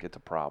 like it's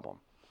a problem.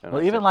 And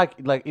Well, I even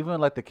said,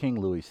 even like the King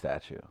Louis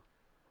statue.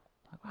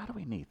 Like, why do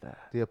we need that?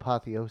 The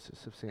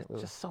apotheosis of St. It's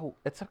Louis. just so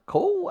it's a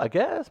cool, I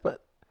guess,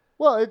 but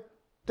Well,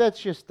 that's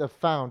just the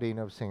founding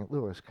of St.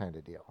 Louis kind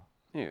of deal.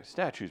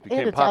 statues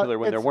became it's out- popular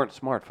when there it's- weren't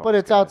smartphones. But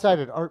it's guys. outside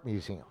an art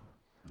museum.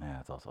 yeah,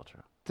 it's also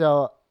true.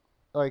 So,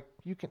 like,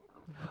 you're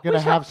going to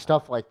have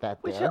stuff like that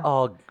We there. should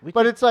all.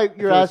 But it's like If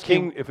you're it was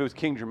asking. if it was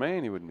King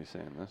Germain, he wouldn't be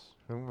saying this.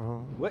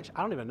 Which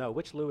I don't even know.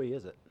 Which Louis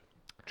is it?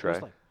 Trey.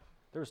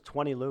 There was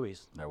 20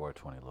 Louis. There were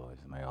 20 Louis,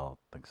 and they all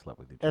think slept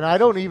with each And other. I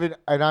don't even,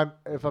 and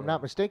if I'm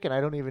not mistaken, I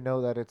don't even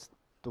know that it's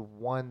the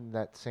one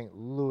that St.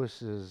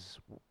 Louis is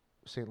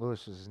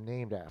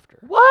named after.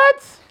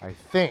 What? I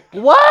think.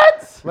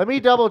 What? Let me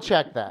double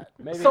check that.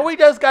 Maybe So we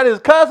just got his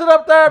cousin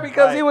up there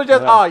because he was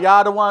just, Yeah.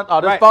 y'all the one,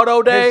 this Right. photo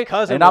His day,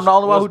 cousin and I'm the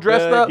only one was who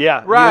dressed big. up?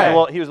 Yeah,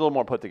 Right. He was a little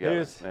more put together.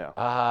 was- yeah.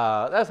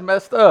 That's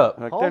messed up.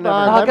 Like, Hold they're never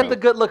on, gonna I'll let get me- the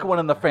good looking one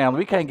in the family.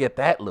 We can't get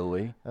that,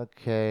 Louis.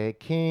 Okay,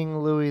 King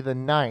Louis the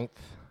Ninth.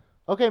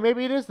 Okay,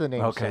 maybe it is the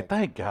name. Okay,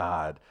 thank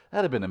God.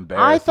 That'd have been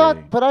embarrassing. I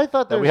thought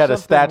that there we had a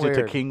something statue weird.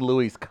 to King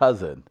Louis's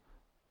cousin.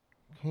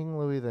 King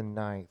Louis the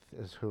Ninth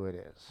is who it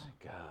is.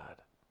 God.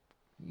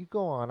 You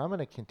go on. I'm going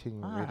to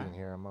continue All reading right.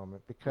 here a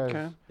moment because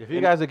Okay. If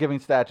you guys are giving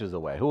statues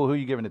away, who are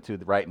you giving it to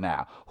right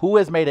now? Who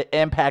has made an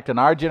impact in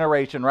our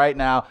generation right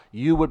now?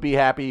 You would be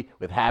happy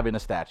with having a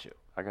statue.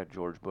 I got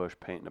George Bush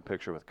painting a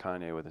picture with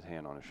Kanye with his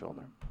hand on his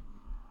shoulder.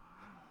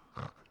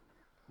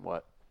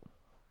 What?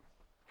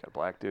 Got a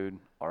black dude,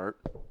 art.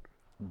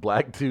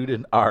 Black dude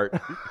in art.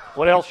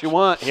 What else you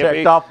want? Checked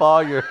hippie? off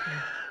all your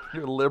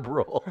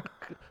liberal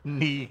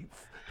needs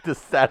to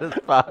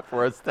satisfy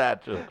for a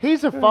statue.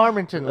 he's a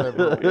Farmington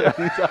liberal.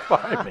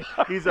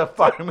 He's a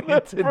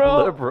Farmington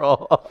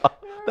liberal.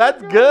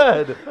 That's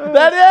good.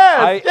 That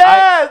is.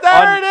 Yes,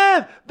 there it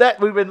is. That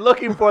we've been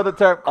looking for the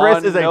term. Chris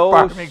On is a no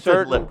Farmington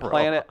certain liberal.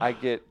 planet, I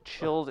get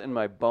chills in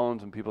my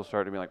bones when people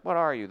start to be like, "What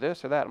are you?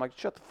 This or that?" I'm like,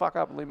 "Shut the fuck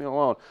up and leave me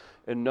alone."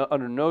 And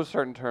under no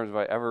certain terms, if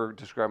I ever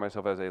describe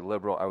myself as a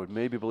liberal, I would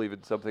maybe believe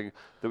in something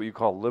that you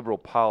call liberal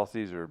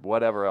policies or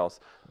whatever else.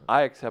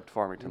 I accept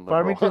Farmington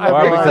liberal. Farmington I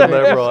liberal. really Farmington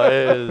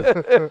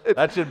do. liberal is.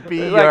 That should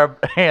be Like- your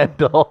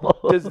handle.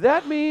 Does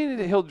that mean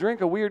he'll drink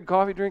a weird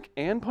coffee drink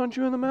and punch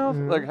you in the mouth?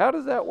 Like, how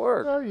does that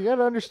work? Well, you got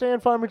to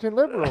understand Farmington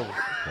liberals.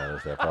 That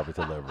is that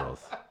Farmington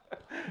liberals.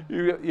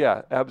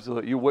 Yeah,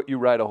 absolutely. You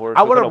ride a horse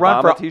I with want an to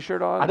run Obama for.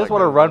 T-shirt on? I just Like,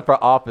 want to how's run that?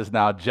 for office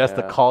now, just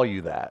to Yeah. call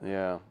you that.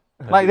 Yeah.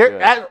 Like that'd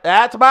be good.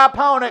 that's my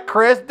opponent,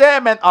 Chris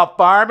Demon, a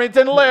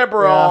Farmington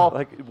liberal.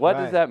 Like, what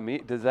does Right. that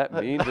mean? Does that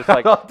mean just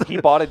like he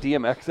bought a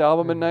DMX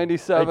album in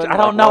 '97? I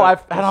don't know. Like,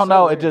 I don't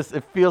know. It just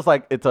feels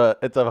like it's a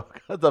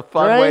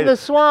fun way. Drain To, the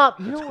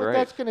swamp. You know what great.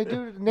 that's going to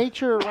do to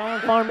nature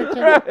around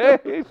Farmington?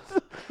 Right?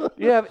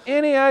 You have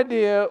any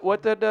idea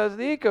what that does to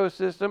the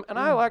ecosystem? And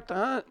I like to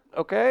hunt.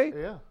 Okay.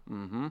 Yeah.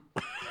 Mm-hmm.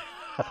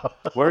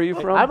 Where are you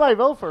from? I might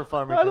vote for a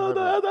Farmington I don't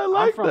liberal. know. I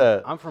like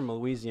that. I'm from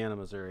Louisiana,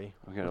 Missouri.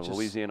 Okay, which is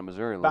Louisiana,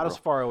 Missouri. About liberal. as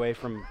far away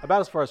from, about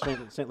as far as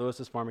St. Louis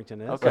as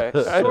Farmington is. Okay.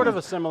 Sort of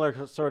a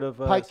similar sort of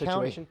Pike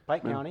situation.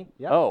 Pike County.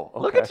 Yeah. Oh, okay.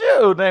 Look at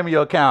you. Name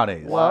your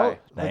counties. Why?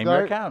 the Name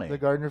your county. The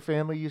Gardner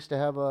family used to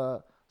have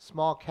a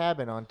small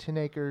cabin on 10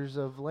 acres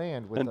of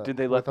land with And a, did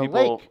they with let a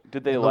people? lake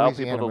Did they in allow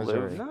Louisiana, people to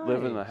live Missouri.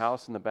 in the Nice.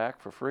 house in the back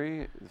for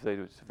free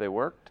if they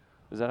worked?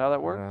 Is that how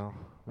that worked? Well,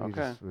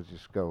 Okay. we'd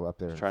just go up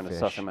there and Trying to fish.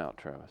 suss them out,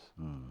 Travis.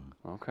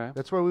 Okay.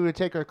 That's where we would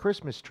take our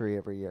Christmas tree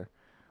every year.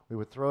 We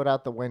would throw it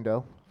out the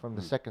window from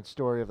the second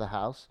story of the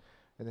house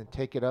and then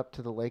take it up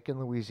to the lake in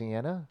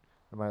Louisiana.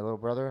 And my little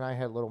brother and I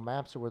had little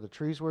maps of where the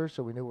trees were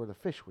so we knew where the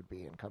fish would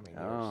be in coming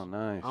Oh, years.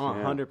 nice. I'm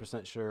yeah.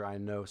 100% sure I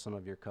know some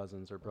of your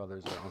cousins or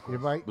brothers or uncles. You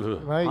might.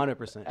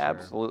 100% sure.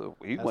 Absolutely.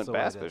 We That's went the way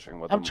bass it is. fishing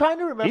with I'm him. trying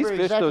to remember He's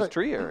fished exactly. those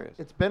tree areas.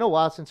 It's been a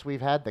while since we've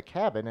had the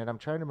cabin, and I'm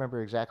trying to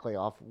remember exactly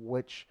off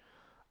which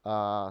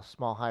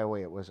small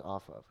highway it was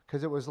off of.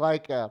 Because it was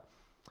like the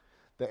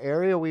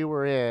area we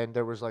were in,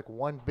 there was like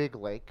one big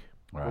lake,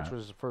 which Right.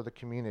 was for the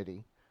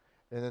community.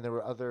 And then there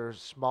were other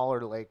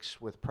smaller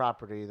lakes with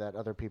property that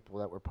other people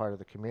that were part of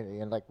the community.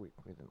 And like we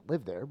didn't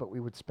live there, but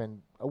we would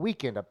spend a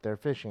weekend up there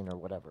fishing or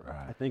whatever.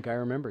 I think I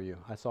remember you.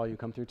 I saw you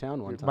come through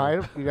town one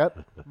time.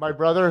 My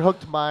brother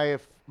hooked my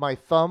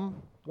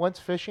thumb once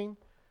fishing,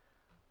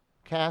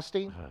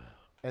 casting,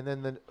 and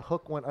then the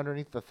hook went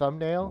underneath the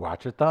thumbnail.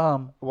 Watch your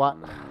thumb. What?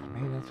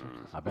 Man, that's,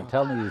 I've been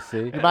telling you.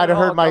 See. you might have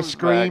all heard my comes back.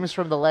 screams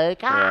from the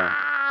lake. Yeah.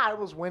 Ah! I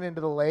almost went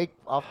into the lake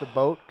off the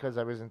boat because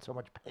I was in so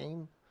much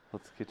pain.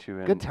 Let's get you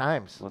in. Good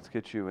times. Let's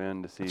get you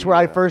in to see. That's where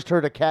I first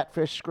heard a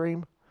catfish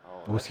scream.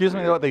 Well, excuse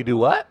me, what they do?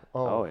 What?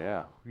 Oh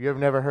yeah. You have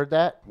never heard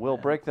that? We'll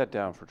break that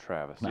down for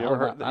Travis. You I ever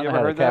heard? I You ever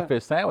had a heard that?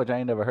 catfish sandwich. I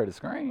ain't never heard it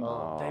scream.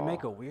 They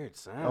make a weird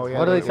sound. Oh, yeah.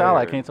 What do they they sound do.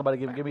 like? Can't somebody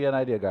give me an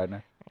idea,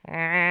 Gardner?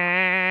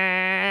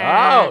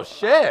 Oh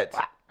shit!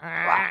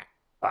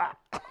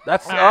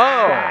 That's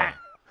Why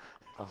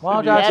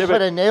don't y'all Cat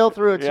put a nail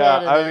through a Yeah,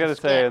 chat. I was gonna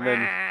say, and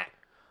then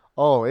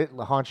Oh, it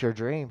haunts your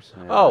dreams.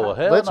 Oh well,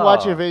 hell Let's no.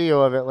 watch a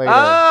video of it later.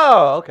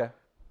 Oh, okay.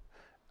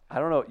 I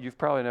don't know. You've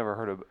probably never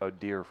heard of a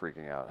deer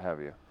freaking out, have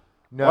you?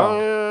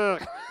 No.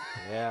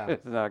 Yeah.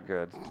 It's not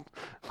good.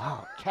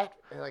 Oh, cat.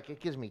 Like, it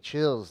gives me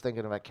chills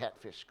thinking about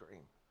catfish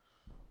scream.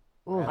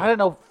 I didn't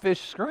know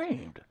fish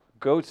screamed.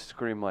 Goats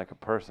scream like a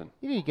person.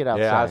 You need to get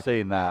outside. Yeah, I've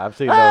seen that. I've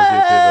seen those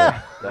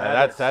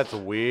YouTubers. That's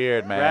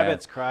weird, man.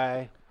 Rabbits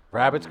cry.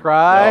 Rabbits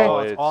cry. Oh, No,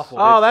 it's it's- awful.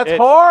 Oh, that's it's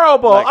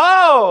horrible. like-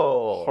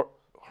 Oh,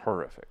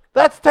 Horrific.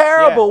 that's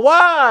terrible. Yeah.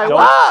 Why? I think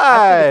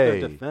Why? it's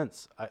their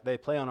defense. They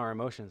play on our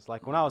emotions.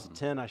 Like when I was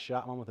 10, I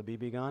shot one with a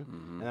BB gun,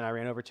 and then I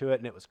ran over to it,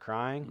 and it was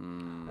crying.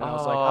 And I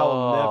was like,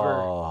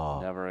 Oh.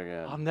 Never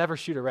again. I'll never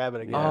shoot a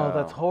rabbit again. Oh,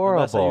 that's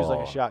horrible. Unless I use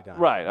like a shotgun.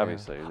 Right,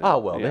 obviously. Oh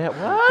well, Yeah.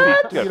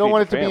 what? You don't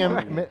want it to be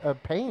family. a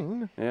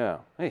pain. Yeah.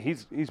 Hey,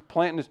 he's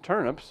planting his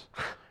turnips,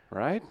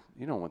 right?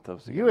 You don't want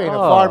those to You get ain't a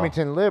Oh.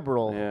 Farmington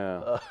liberal.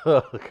 Yeah.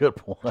 Good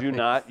point. Do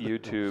not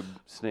YouTube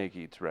snake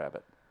eats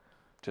rabbit.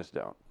 Just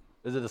don't.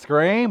 Is it a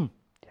scream?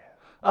 Yeah.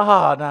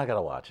 Oh, now I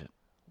gotta watch it.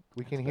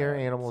 We can hear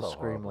animals So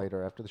scream horrible.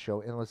 later after the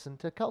show and listen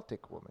to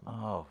Celtic Woman.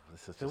 Oh,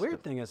 this is The just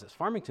weird thing is,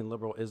 Farmington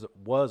liberal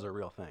was a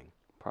real thing.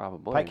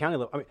 Probably. Pike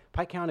County,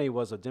 Pike County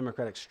was a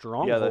Democratic Yeah.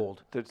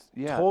 stronghold. That's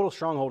yeah. Total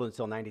stronghold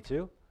until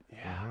 '92.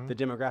 Yeah. The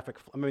demographic.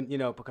 I mean,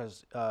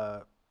 because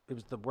it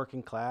was the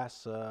working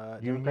class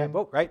Democrat Union?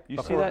 vote, right? You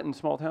see Before- that in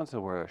small towns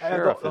though, where a And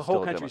sheriff the is whole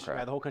still a country's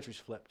Democrat. the whole country's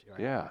flipped. Right?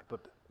 Yeah. But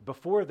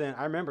before then,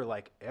 I remember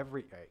like if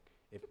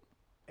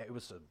it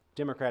was a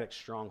Democratic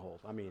stronghold.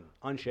 I mean,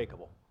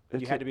 unshakable.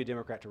 It's You had to be a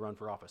Democrat to run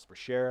for office, for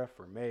sheriff,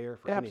 for mayor,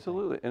 for anything.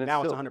 Absolutely. And it's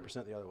now it's still-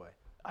 100% the other way.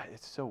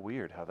 It's so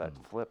weird how that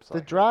flips. The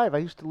like that. drive, I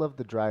used to love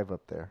the drive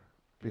up there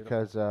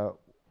because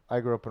I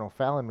grew up in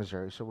O'Fallon,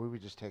 Missouri, so we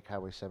would just take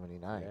Highway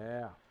 79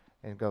 Yeah.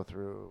 and go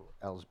through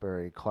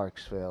Ellsbury,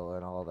 Clarksville,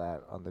 and all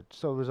that.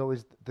 So it was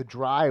always the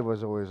drive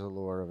was always a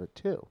lure of it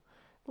too.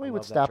 We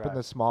would love that stop in drive.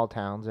 the small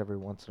towns every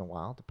once in a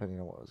while,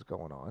 depending on what was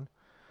going on.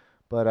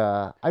 But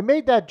I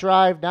made that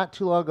drive not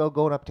too long ago,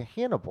 going up to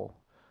Hannibal.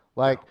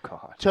 Like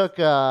God. took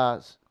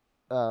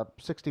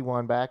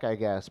 61 back, I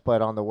guess,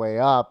 but on the way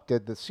up,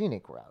 did the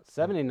scenic route.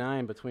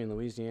 79 between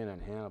Louisiana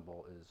and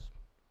Hannibal is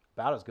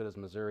about as good as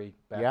Missouri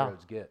back Yeah.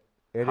 roads get.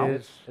 It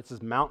is. It's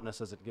as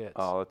mountainous as it gets.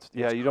 Oh, it's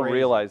yeah. It's You don't crazy.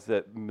 realize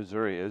that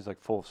Missouri is like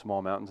full of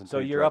small mountains. So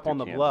Until you you're drive up on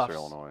through the Kansas or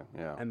bluffs, Illinois.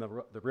 Yeah. and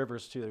the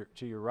rivers to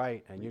your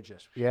right, and you're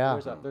just Yeah.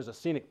 There's a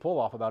scenic pull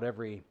off about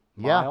every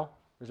Yeah. mile.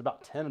 There's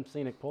about 10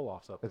 scenic pull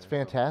offs up It's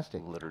there.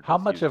 fantastic. Littered How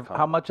with much used of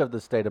how much of the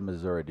state of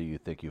Missouri do you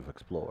think you've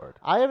explored?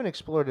 I haven't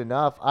explored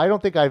enough. I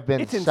don't think I've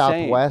been It's insane.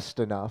 southwest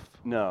enough.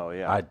 No,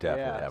 yeah. I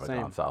definitely Yeah, haven't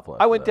same. gone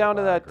southwest. I went of down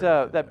to but I that agree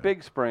with you, that yeah.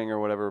 big spring or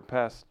whatever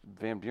past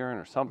Van Buren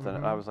or something.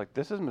 And I was like,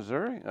 "This is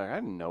Missouri." Like, I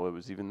didn't know it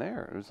was even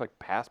there. It was like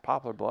past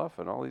Poplar Bluff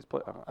and all these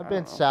places. I've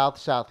been south,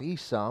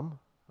 southeast some,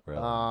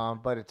 Really?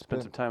 but it's Spent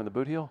been some time in the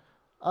boot heel.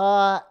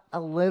 a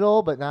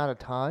little, but not a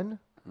ton.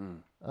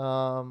 Mm.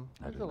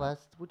 When's the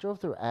last we drove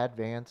through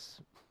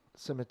Advance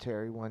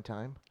Cemetery one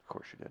time. Of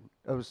course you did.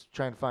 I was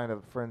trying to find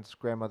a friend's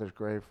grandmother's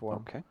grave for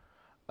him. Okay.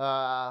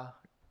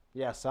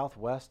 Yeah,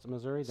 southwest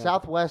Missouri. down-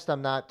 Southwest,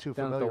 I'm not too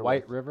down at familiar the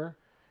White with. River.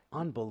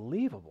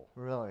 Unbelievable.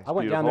 Really? I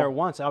went down there beautiful.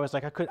 once. I was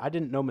like, I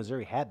didn't know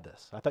Missouri had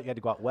this. I thought you had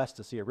to go out west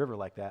to see a river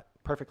like that.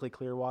 Perfectly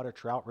clear water,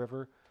 trout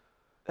river.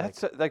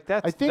 That's like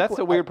that's I think that's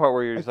the weird part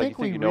where you're I just like you think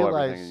think we you know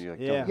everything realize- and you like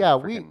Yeah. don't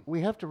Yeah, freaking-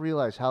 we have to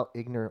realize how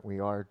ignorant we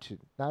are to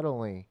not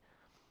only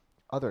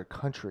other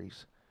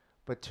countries,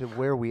 but to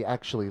where we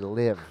actually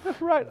live.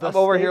 right. The I'm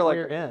over here state like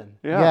we're in.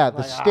 yeah.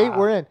 The state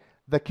we're in,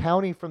 the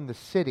county from the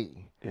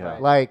city. Yeah.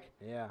 Like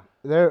Yeah.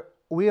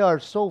 we are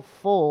so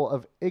full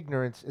of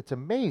ignorance. It's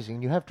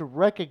amazing. You have to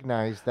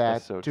recognize that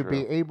That's so to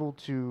be true. able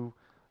to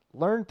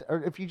learn.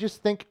 Or if you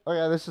just think, oh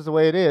yeah, this is the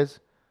way it is.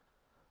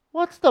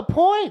 What's the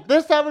point?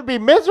 That would be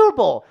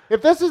miserable.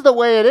 If this is the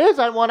way it is,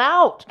 I want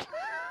out.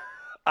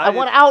 I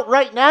want out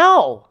right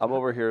now. I'm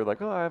over here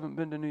like, oh, I haven't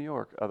been to New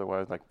York.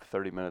 Otherwise, like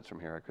 30 minutes from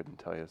here, I couldn't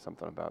tell you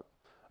something about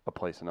a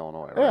place in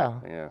Illinois. Right? Yeah.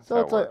 Yeah. that's So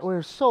how it's it like works.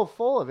 we're so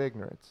full of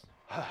ignorance.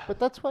 But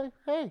that's why,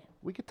 hey,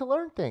 we get to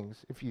learn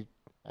things if you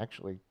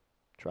actually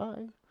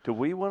try. Do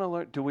we want to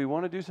learn? Do we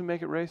want to do some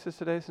Make It Racist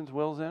today since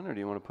Will's in, or do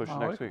you want to push Oh,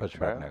 next we week? can push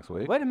back Trav? next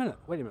week. Wait a minute.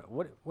 What do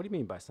you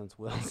mean by since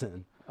Will's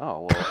in?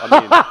 Oh well,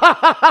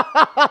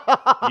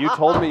 I mean, you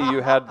told me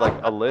you had like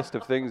a list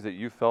of things that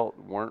you felt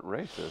weren't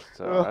racist,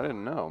 so I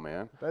didn't know,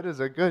 man. That is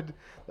a good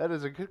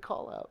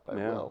call out by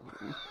Yeah. Will.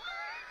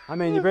 I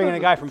mean, you're bringing a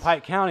guy from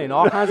Pike County, and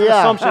all kinds of Yeah.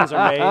 assumptions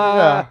are made.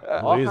 Yeah.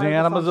 All kinds of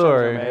Louisiana, assumptions are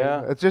Missouri. made.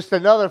 Yeah. It's just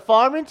another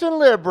Farmington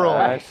liberal.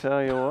 I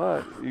tell you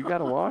what, you got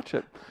to watch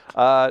it.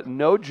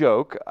 No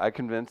joke, I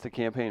convinced the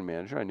campaign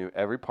manager I knew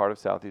every part of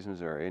Southeast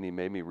Missouri, and he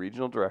made me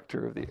regional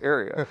director of the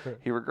area.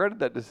 He regretted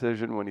that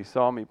decision when he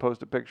saw me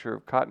post a picture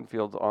of cotton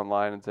fields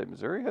online and say,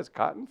 Missouri has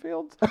cotton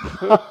fields? Who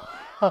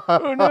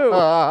knew?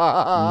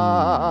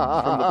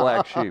 From the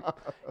black sheep.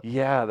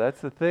 Yeah, that's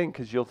the thing,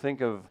 because you'll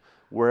think of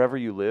wherever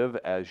you live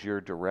as your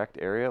direct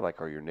area,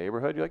 like, or your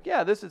neighborhood. You're like,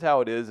 yeah, this is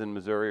how it is in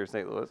Missouri or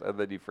St. Louis, and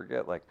then you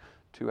forget, like,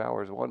 2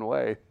 hours one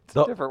way. It's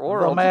a different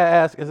world. May I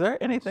ask, is there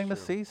anything to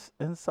see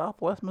in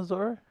Southwest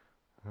Missouri?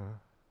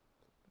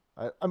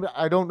 I mean,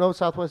 I don't know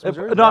Southwest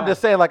Missouri. No, I'm just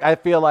saying, like, I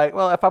feel like,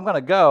 well, if I'm going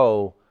to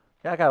go,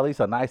 I got at least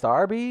a nice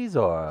Arby's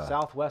or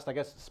Southwest, I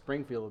guess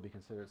Springfield would be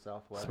considered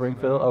Southwest.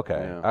 Springfield? Okay.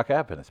 Yeah. Okay,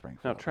 I've been to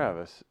Springfield. Now,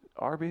 Travis,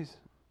 Arby's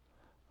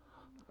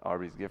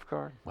gift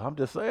card. Well, I'm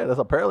just saying, that's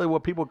apparently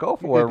what people go You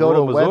for could in go to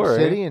rural Webb Missouri.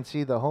 City and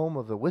see the home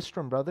of the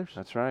Wistrom brothers.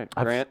 That's right.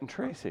 I've Grant and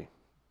Tracy.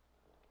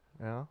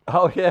 Yeah.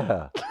 Oh,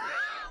 yeah.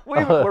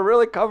 We're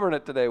really covering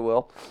it today,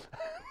 Will.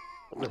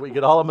 We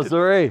get all of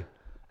Missouri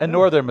and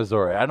northern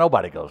Missouri.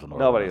 Nobody goes to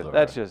northern Nobody. Missouri.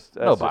 That's just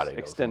Nobody goes to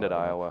extended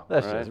northern. Iowa.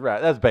 That's right? just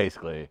right. That's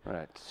basically.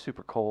 Right.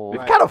 Super cold.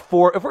 We've kind of if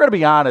we're going to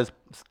be honest,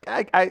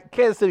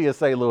 Kansas City and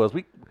St. Louis,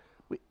 we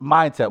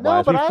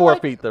mindset-wise, we I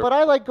forfeit like, the. but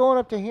I like going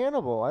up to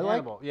Hannibal. I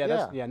Hannibal. like, Yeah,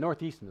 that's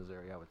northeast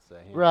Missouri, I would say.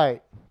 Hannibal.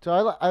 right.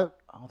 So I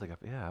don't think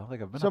I've been.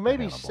 so up to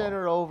maybe Hannibal.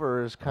 center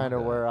over is kind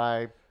of where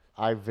I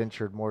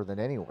ventured more than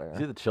anywhere.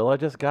 See the chill I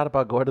just got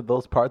about going to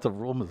those parts of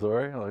rural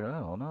Missouri? I'm like, I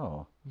don't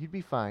know. You'd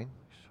be fine.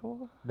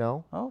 Sure.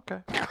 No, Okay.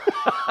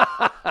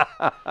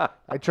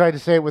 I tried to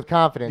say it with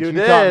confidence. You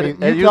Taught did.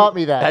 me, and you taught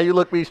me that. And you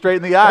looked me straight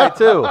in the eye,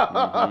 too.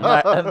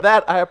 And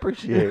that I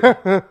appreciate. You're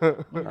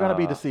going to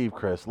be deceived,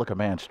 Chris. Look a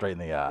man straight in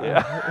the eye.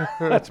 Yeah,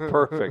 that's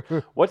perfect.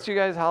 What's your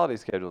guys' holiday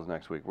schedules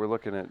next week? We're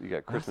looking at, you got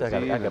I Christmas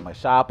got Eve. my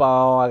shop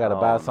on. I got to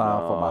buy Oh, some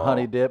for my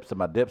honey dips and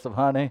my dips of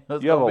honey.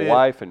 That's You have gonna a be it.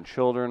 wife and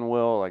children,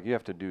 Will. Like, you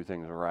have to do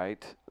things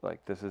right.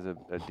 Like, this is a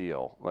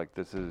deal. Like,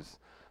 this is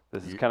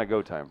kind of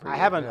go time for you. I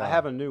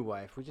have a new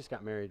wife. We just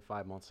got married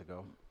 5 months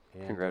ago.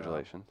 And,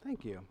 Congratulations.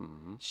 thank you.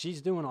 She's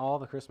doing all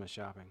the Christmas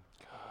shopping.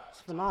 It's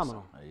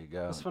phenomenal. There you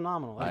go. It's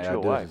phenomenal. All I That's gotta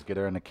your do is wife. just get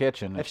her in the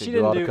kitchen. If and she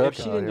do all didn't the do, if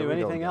cooking. she didn't do here we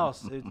go anything again.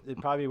 else, it'd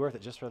probably be worth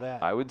it just for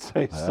that. I would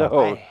say I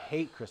so.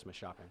 hate Christmas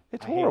shopping.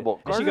 It's I hate it.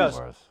 horrible. And she Gardner's goes,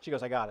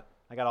 worse. I got it.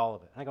 I got all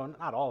of it. And I go,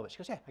 not all of it. She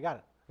goes, yeah, I got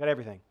it. I got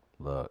everything.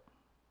 Look.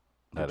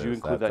 Did you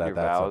include that in your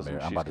vows and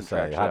I'm she's about to say,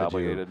 contractually how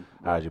obligated?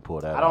 did you pull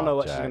that? I don't know off,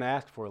 what she's Jack? gonna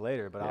ask for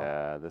later, but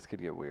Yeah, this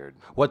could get weird.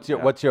 What's Yeah.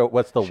 the She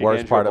worst hands you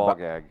a part ball about?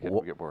 gag,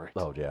 Wha- get worried.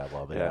 Oh yeah,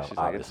 well Yeah, yeah, she's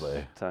obviously.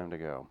 like, it's time to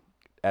go.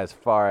 As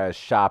far as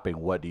shopping,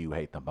 what do you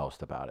hate the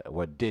most about it?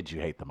 What did you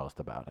hate the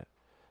most about it?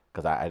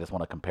 Because I just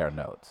want to compare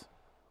notes.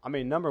 I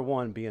mean, number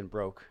one, being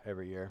broke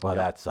every year. Well,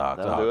 that sucks.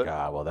 That'll do Oh it.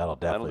 God, well that'll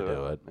definitely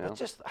do it. Yeah. But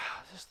just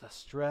the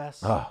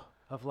stress Ugh.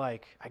 of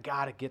like, I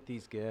gotta get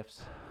these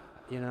gifts,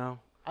 you know.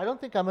 I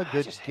don't think I'm a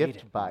good just hate gift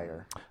it.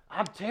 buyer,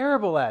 I'm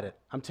terrible at it.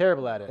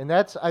 and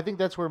I think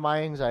that's where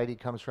my anxiety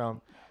comes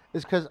from,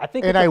 is because I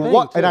think and it's I a thing,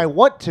 want and too. I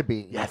want to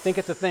be. I think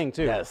it's a thing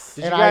too. Yes.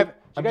 Did you And guys, I'm did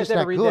you guys just ever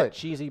not read good. that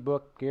cheesy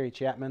book, Gary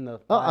Chapman, the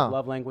Uh-uh. 5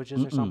 love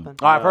languages or something?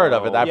 Oh, I've heard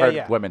of it. I've Yeah, heard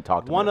yeah. women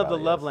talk to One me of the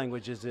about it, love yes.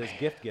 languages is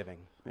gift giving.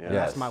 Yeah. And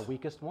That's Yes. my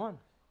weakest one.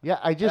 Yeah,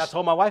 I And I just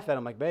told my wife that.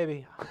 I'm like,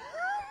 baby,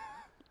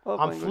 Love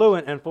I'm language.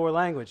 fluent in 4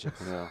 languages.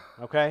 Yeah.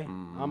 Okay?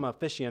 I'm an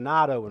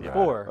aficionado in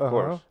 4. Of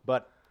course.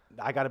 But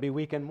I got to be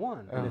weak in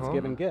 1, and it's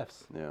giving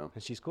gifts. Yeah.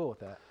 And she's cool with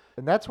that.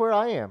 and that's where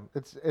I am.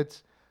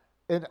 It's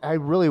and I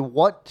really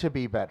want to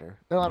be better.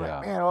 And I'm Yeah,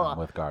 like, man, I'm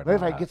with Gardner maybe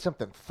if on I that. get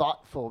something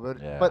thoughtful,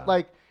 but Yeah.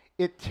 like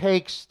it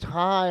takes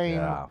time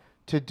Yeah.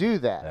 to do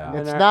that. Yeah. And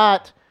And it's I-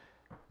 not,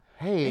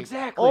 hey,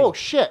 Exactly. oh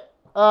shit.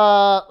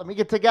 Let me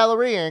get to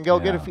Galleria and go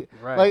get a Yeah. few.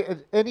 Right. Like,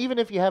 and even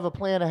if you have a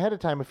plan ahead of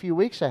time, a few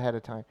weeks ahead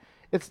of time,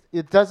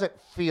 it doesn't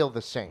feel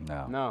the same.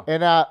 No. No.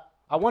 And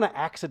I want to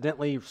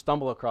accidentally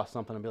stumble across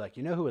something and be like,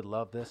 you know who would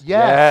love this?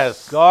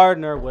 yes,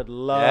 Gardner would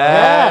love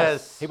Yes.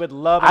 this. He would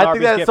love an I think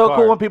Arby's that's gift so card.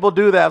 cool when people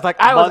do that. It's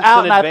like I was Months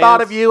out in and I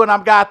thought of advance. you and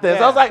I've got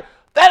this. I was Yeah. like,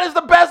 that is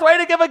the best way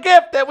to give a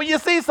gift. That when you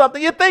see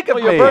something, you think of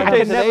your me.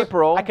 birthday's in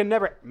April. I can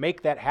never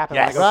make that happen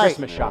Yes. when I go Right.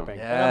 Christmas shopping.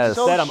 Yes. And I'm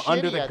so Instead, I'm shitty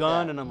under the at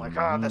gun that. and I'm like,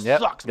 oh, this Yep.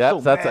 sucks. I'm Yep. so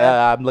That's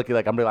mad. I'm looking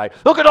like I'm like,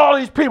 look at all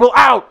these people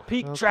out.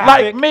 Peak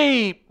traffic. Like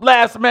me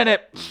last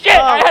minute. Shit,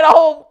 I had a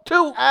whole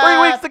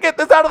 2-3 weeks to get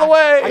this out of the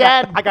way.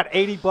 I got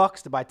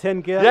 $80 to buy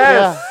 10 gifts.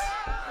 Yes.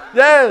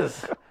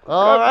 Yes.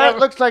 all right.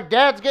 Looks like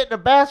Dad's getting a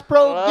Bass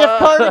Pro gift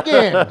card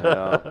again.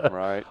 Yeah,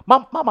 right.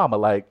 My mama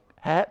like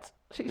hats.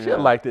 She should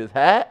like this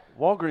hat.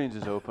 Walgreens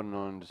is open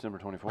on December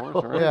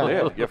 24th. Right? Yeah. They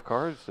have gift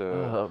cards.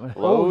 man.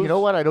 Oh, you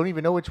know what? I don't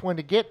even know which one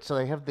to get. So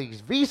they have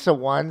these Visa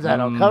ones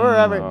that'll cover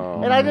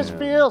everything, and I just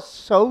feel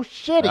so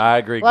shitty. I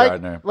agree, like,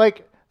 Gardner.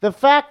 Like the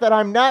fact that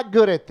I'm not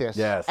good at this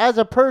Yes. as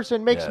a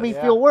person makes Yes. me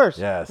Yeah. feel worse.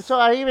 Yes. So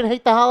I even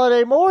hate the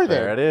holiday more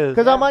then. There it is.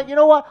 Because I'm like, you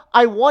know what?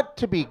 I want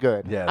to be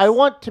good. Yes. I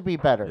want to be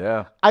better.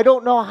 Yeah. I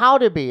don't know how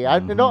to be. I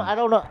don't know,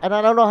 and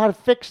I don't know how to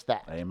fix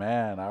that.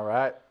 Amen. All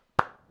right.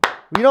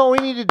 You know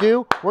what we need to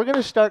do? We're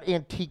gonna start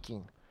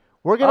antiquing.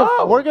 We're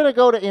gonna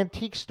go to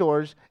antique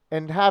stores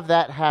and have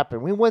that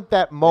happen. We want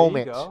that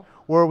moment go.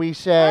 where we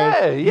say,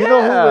 Hey, you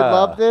know who would yeah.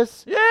 love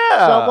this?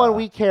 Yeah. Someone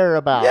we care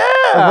about. Yeah.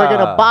 And we're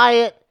gonna buy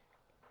it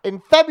in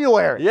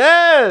February.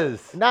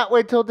 Yes. Not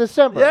wait till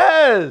December.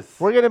 Yes.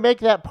 We're gonna make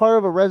that part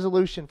of a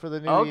resolution for the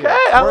new year. Okay,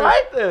 I We're-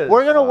 like this.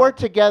 We're gonna work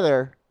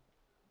together.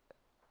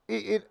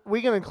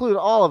 We can include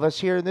all of us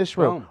here in this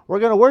room. Boom. We're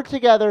gonna work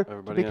together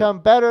Everybody to in. become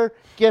better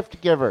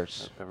gift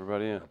givers.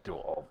 Everybody in.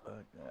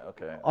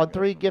 Okay. On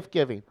 3, gift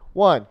giving.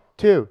 1,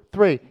 2,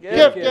 3. Gift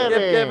Gift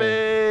giving.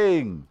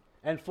 giving.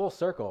 And full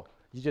circle,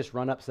 you just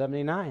run up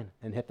 79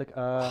 and hit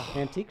the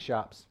antique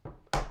shops.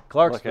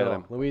 Clarksville,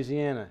 him.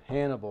 Louisiana,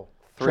 Hannibal.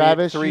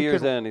 Travis, three you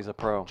years can- in, he's a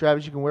pro.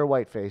 Travis, you can wear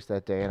whiteface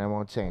that day, and I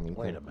won't say anything.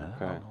 Wait a minute.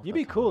 Okay. You'd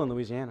be cool in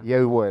Louisiana. Yeah,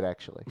 you would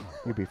actually.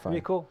 You'd be You'd fine.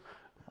 be cool.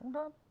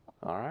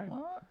 All right.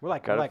 We're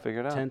like, Got we're it like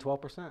figured out. 10,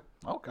 12%.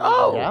 Okay.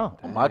 Oh,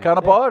 Yeah. my kind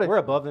of party. We're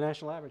above the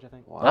national average, I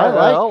think. Wow. I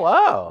like- Oh,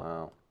 wow.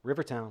 Wow.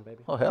 Rivertown,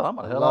 baby. Oh, hell, I'm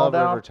going to head Love on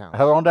down. Rivertowns.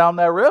 Head on down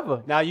that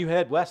river. Now you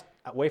head west,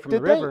 away from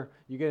Did the they- river,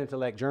 you get into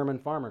like German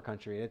farmer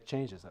country. It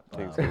changes up.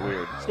 Things get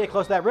weird. Stay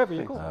close to that river,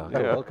 you're cool. Yeah.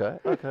 Okay.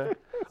 Okay.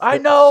 I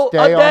know a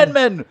Stay on- dead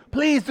man.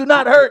 Please do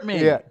not hurt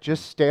me. Yeah,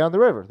 just stay on the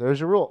river.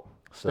 There's a rule.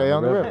 Stay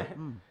on the river.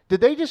 Mm. Did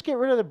they just get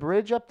rid of the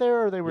bridge up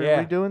there, or they were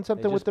Yeah. redoing They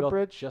something just with the built-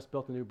 bridge? Just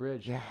built a new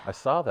bridge. Yeah. I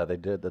saw that they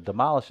did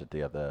demolish it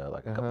the other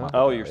like a couple months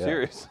Oh, ago, you're yeah.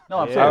 serious? No,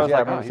 I'm Yeah. serious. I was Yeah, I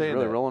like, remember oh, he's seeing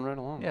really that. rolling right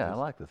along. Yeah, I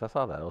like this. I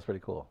saw that. It was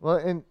pretty cool. Well,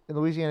 in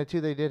Louisiana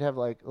too, they did have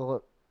like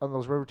on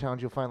those river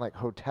towns, you'll find like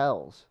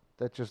hotels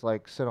that just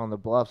like sit on the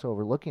bluffs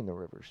overlooking the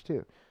rivers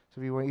too.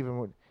 So if you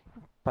would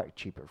probably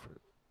cheaper for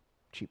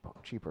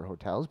cheaper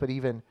hotels, but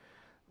even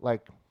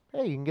like,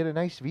 hey, you can get a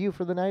nice view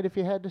for the night if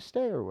you had to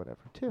stay or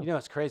whatever too. You know,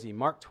 it's crazy.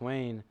 Mark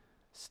Twain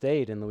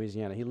stayed in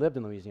Louisiana. He lived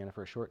in Louisiana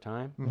for a short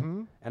time.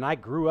 Mm-hmm. And I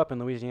grew up in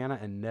Louisiana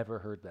and never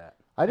heard that.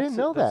 I didn't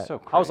know That's that so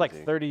crazy. I was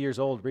like 30 years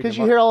old reading because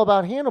a you hear all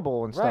about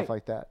Hannibal and stuff Right.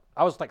 like that.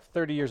 I was like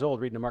 30 years old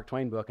reading a Mark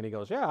Twain book, and he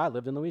goes, yeah, I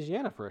lived in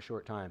Louisiana for a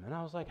short time. And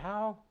I was like,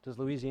 how does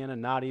Louisiana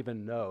not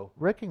even know?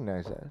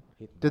 Recognize that.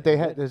 He- Did they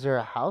have? Is there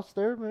a house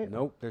there? Maybe?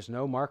 Nope, there's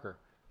no marker.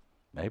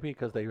 Maybe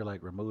because they were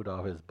like removed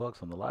all his books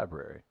from the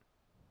library.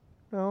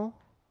 No.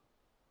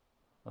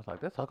 I was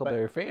like, that's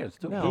Huckleberry Finn. It's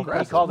too No, He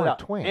progressive. called it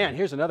Mark out. Twain. And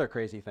here's another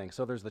crazy thing.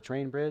 So there's the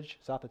train bridge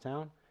south of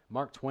town.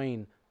 Mark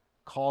Twain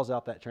calls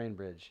out that train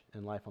bridge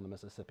in Life on the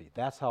Mississippi.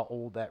 That's how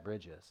old that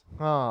bridge is.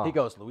 Oh. He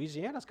goes,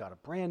 Louisiana's got a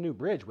brand new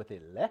bridge with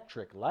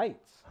electric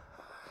lights.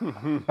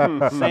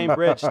 Same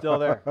bridge still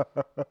there.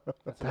 That's,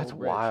 an That's old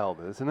bridge. wild,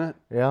 isn't it?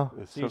 Yeah.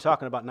 It's So you're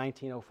talking about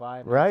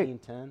 1905, Right.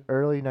 1910.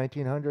 Early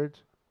 1900s.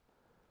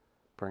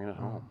 bringing it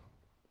home.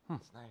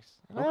 That's nice.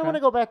 I want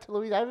to go back to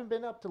Louisiana. I haven't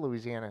been up to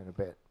Louisiana in a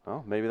bit.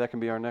 Well, maybe that can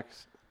be our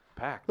next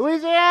pact.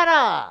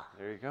 Louisiana!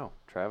 There you go.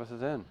 Travis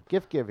is in.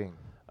 Gift giving.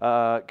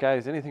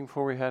 Guys, anything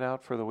before we head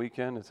out for the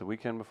weekend? It's the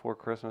weekend before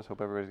Christmas.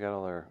 Hope everybody's got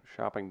all their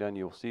shopping done.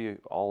 You'll see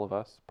all of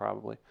us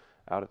probably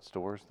out at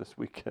stores this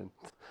weekend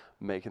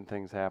making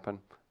things happen.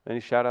 Any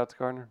shout outs,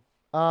 Gardner?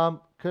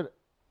 No,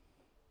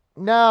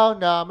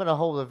 I'm gonna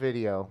hold a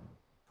video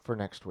for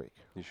next week.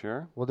 You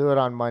sure? We'll do it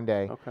on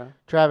Monday. Okay.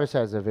 Travis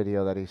has a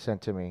video that he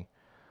sent to me.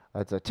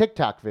 It's a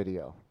TikTok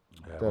video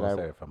Yeah, that we'll I-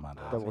 save it for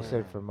Monday. that we'll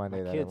save for Monday.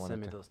 My that I kids wanted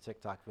send me to. those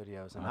TikTok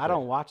videos, and I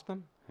don't watch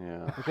them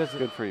Yeah. because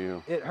Good for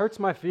you. it hurts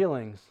my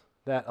feelings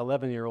that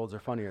 11-year-olds are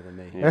funnier than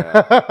me. Yeah.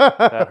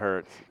 That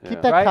hurts. Keep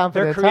Yeah. that Right? Their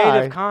confidence creative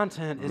high.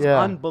 content is Yeah.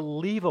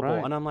 unbelievable,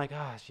 Right. and I'm like,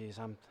 jeez,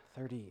 I'm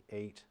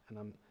 38,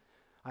 and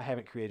I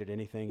haven't created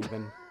anything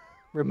even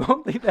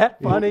remotely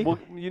that funny. Well,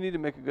 you need to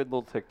make a good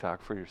little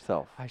TikTok for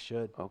yourself. I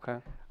should. Okay.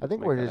 I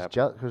think Make we're that just happen.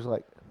 jealous because,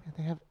 like, man,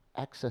 they have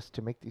access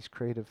to make these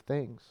creative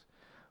things.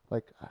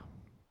 Like,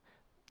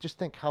 just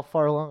think how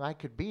far along I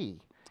could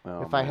be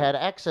Oh, if I man. had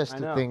access I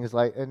to know. things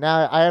like. And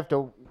now I have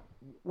to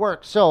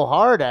work so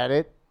hard at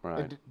it. Right.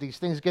 And these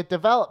things get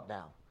developed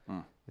now.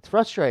 It's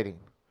frustrating.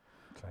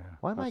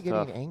 Why am I That's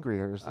getting tough.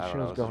 angrier as the I don't show's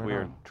know. This is going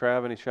weird. on?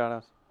 Trav, any shout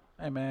outs?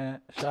 Hey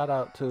man, shout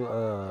out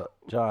to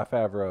Jon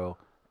Favreau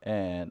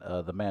and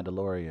The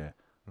Mandalorian.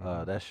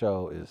 That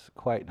show is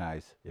quite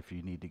nice. If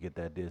you need to get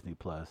that Disney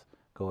Plus,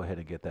 go ahead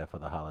and get that for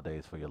the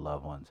holidays for your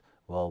loved ones.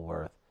 Well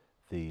worth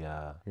the.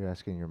 You're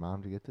asking your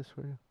mom to get this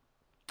for you?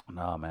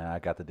 No man, I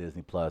got the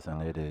Disney Plus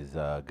and it is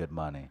good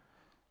money.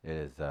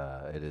 It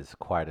is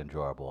quite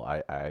enjoyable.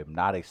 I'm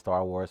not a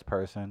Star Wars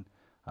person,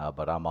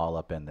 but I'm all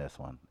up in this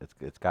one.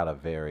 It's got a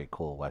very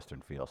cool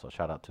Western feel. So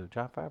shout out to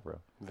Jon Favreau.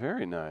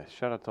 Very nice.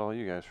 Shout out to all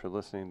you guys for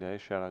listening today.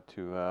 Shout out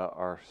to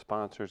our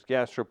sponsors,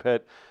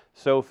 GastroPet,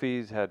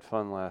 Sophie's. Had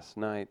fun last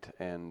night,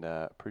 and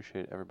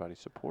appreciate everybody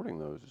supporting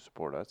those who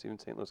support us, even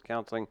St. Louis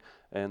Counseling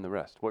and the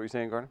rest. What were you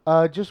saying,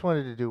 Gardner? Just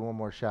wanted to do one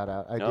more shout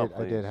out. I No, did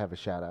please. have a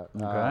shout out.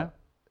 Okay.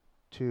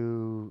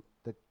 To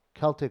the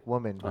Celtic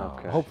Woman.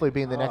 Okay. Hopefully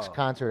being the next Oh.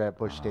 concert at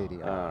Busch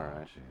Stadium. All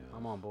right.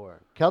 I'm on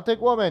board.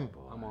 Celtic Woman.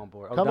 I'm on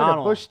board. Coming to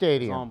O'Donnell Busch is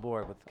Stadium. on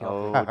board with the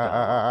Oh, Celtics.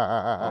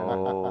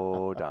 Donald.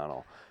 Oh,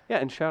 Donald. Yeah,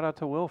 and shout out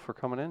to Will for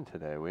coming in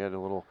today. We had a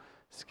little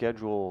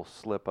schedule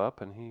slip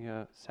up, and he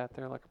sat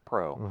there like a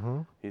pro.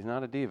 Mhm. He's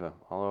not a diva,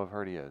 although I've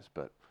heard he is,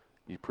 but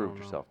You proved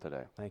know. yourself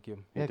today. Thank you.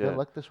 You Yeah, did. good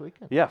luck this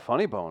weekend. Yeah,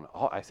 Funny Bone.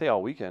 I say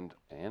all weekend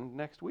and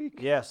next week.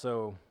 Yeah,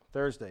 so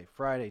Thursday,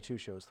 Friday, 2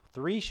 shows.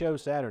 3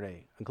 shows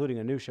Saturday, including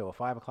a new show, a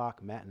 5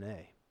 o'clock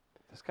matinee.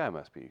 This guy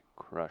must be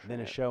crushing Then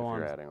a it show if on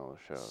you're adding all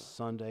the shows.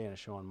 Sunday and a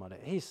show on Monday.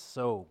 He's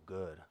so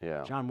good.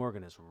 Yeah. John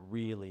Morgan is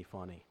really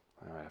funny.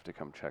 I have to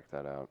come check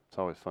that out. It's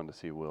always fun to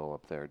see Will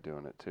up there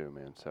doing it too,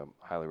 man. So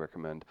highly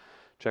recommend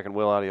checking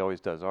Will out. He always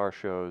does our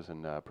shows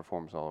and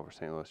performs all over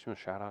St. Louis. You want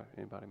to shout out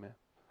anybody, man?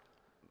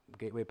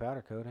 Gateway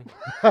Powder Coating.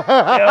 Hell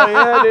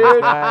yeah,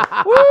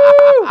 dude!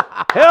 Woo!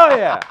 Hell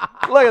yeah!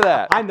 Look at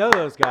that. I know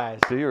those guys.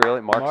 Do you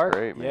really? Mark's Mark,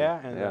 great, man.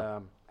 yeah,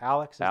 and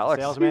Alex is Alex,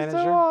 the sales he's manager.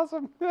 so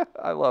awesome.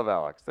 I love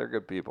Alex. They're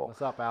good people.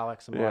 What's up,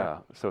 Alex and Yeah.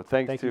 Mark? So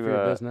thanks Thank to you for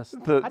your business.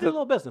 I did a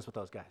little business with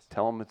those guys.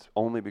 Tell them it's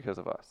only because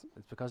of us.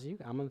 It's because of you.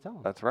 I'm going to tell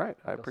them. That's right.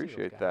 I Go see those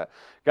appreciate guys. that.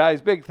 Guys,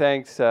 big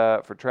thanks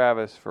for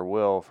Travis, for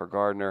Will, for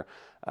Gardner,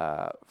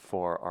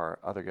 for our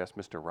other guest,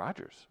 Mr.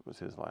 Rogers was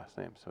his last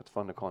name. So it's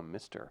fun to call him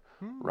Mr.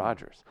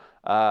 Rogers.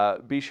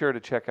 Be sure to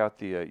check out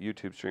the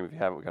YouTube stream if you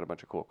haven't. We've got a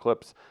bunch of cool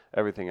clips,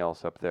 everything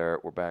else up there.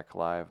 We're back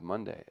live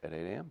Monday at 8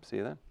 a.m. See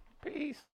you then. Peace.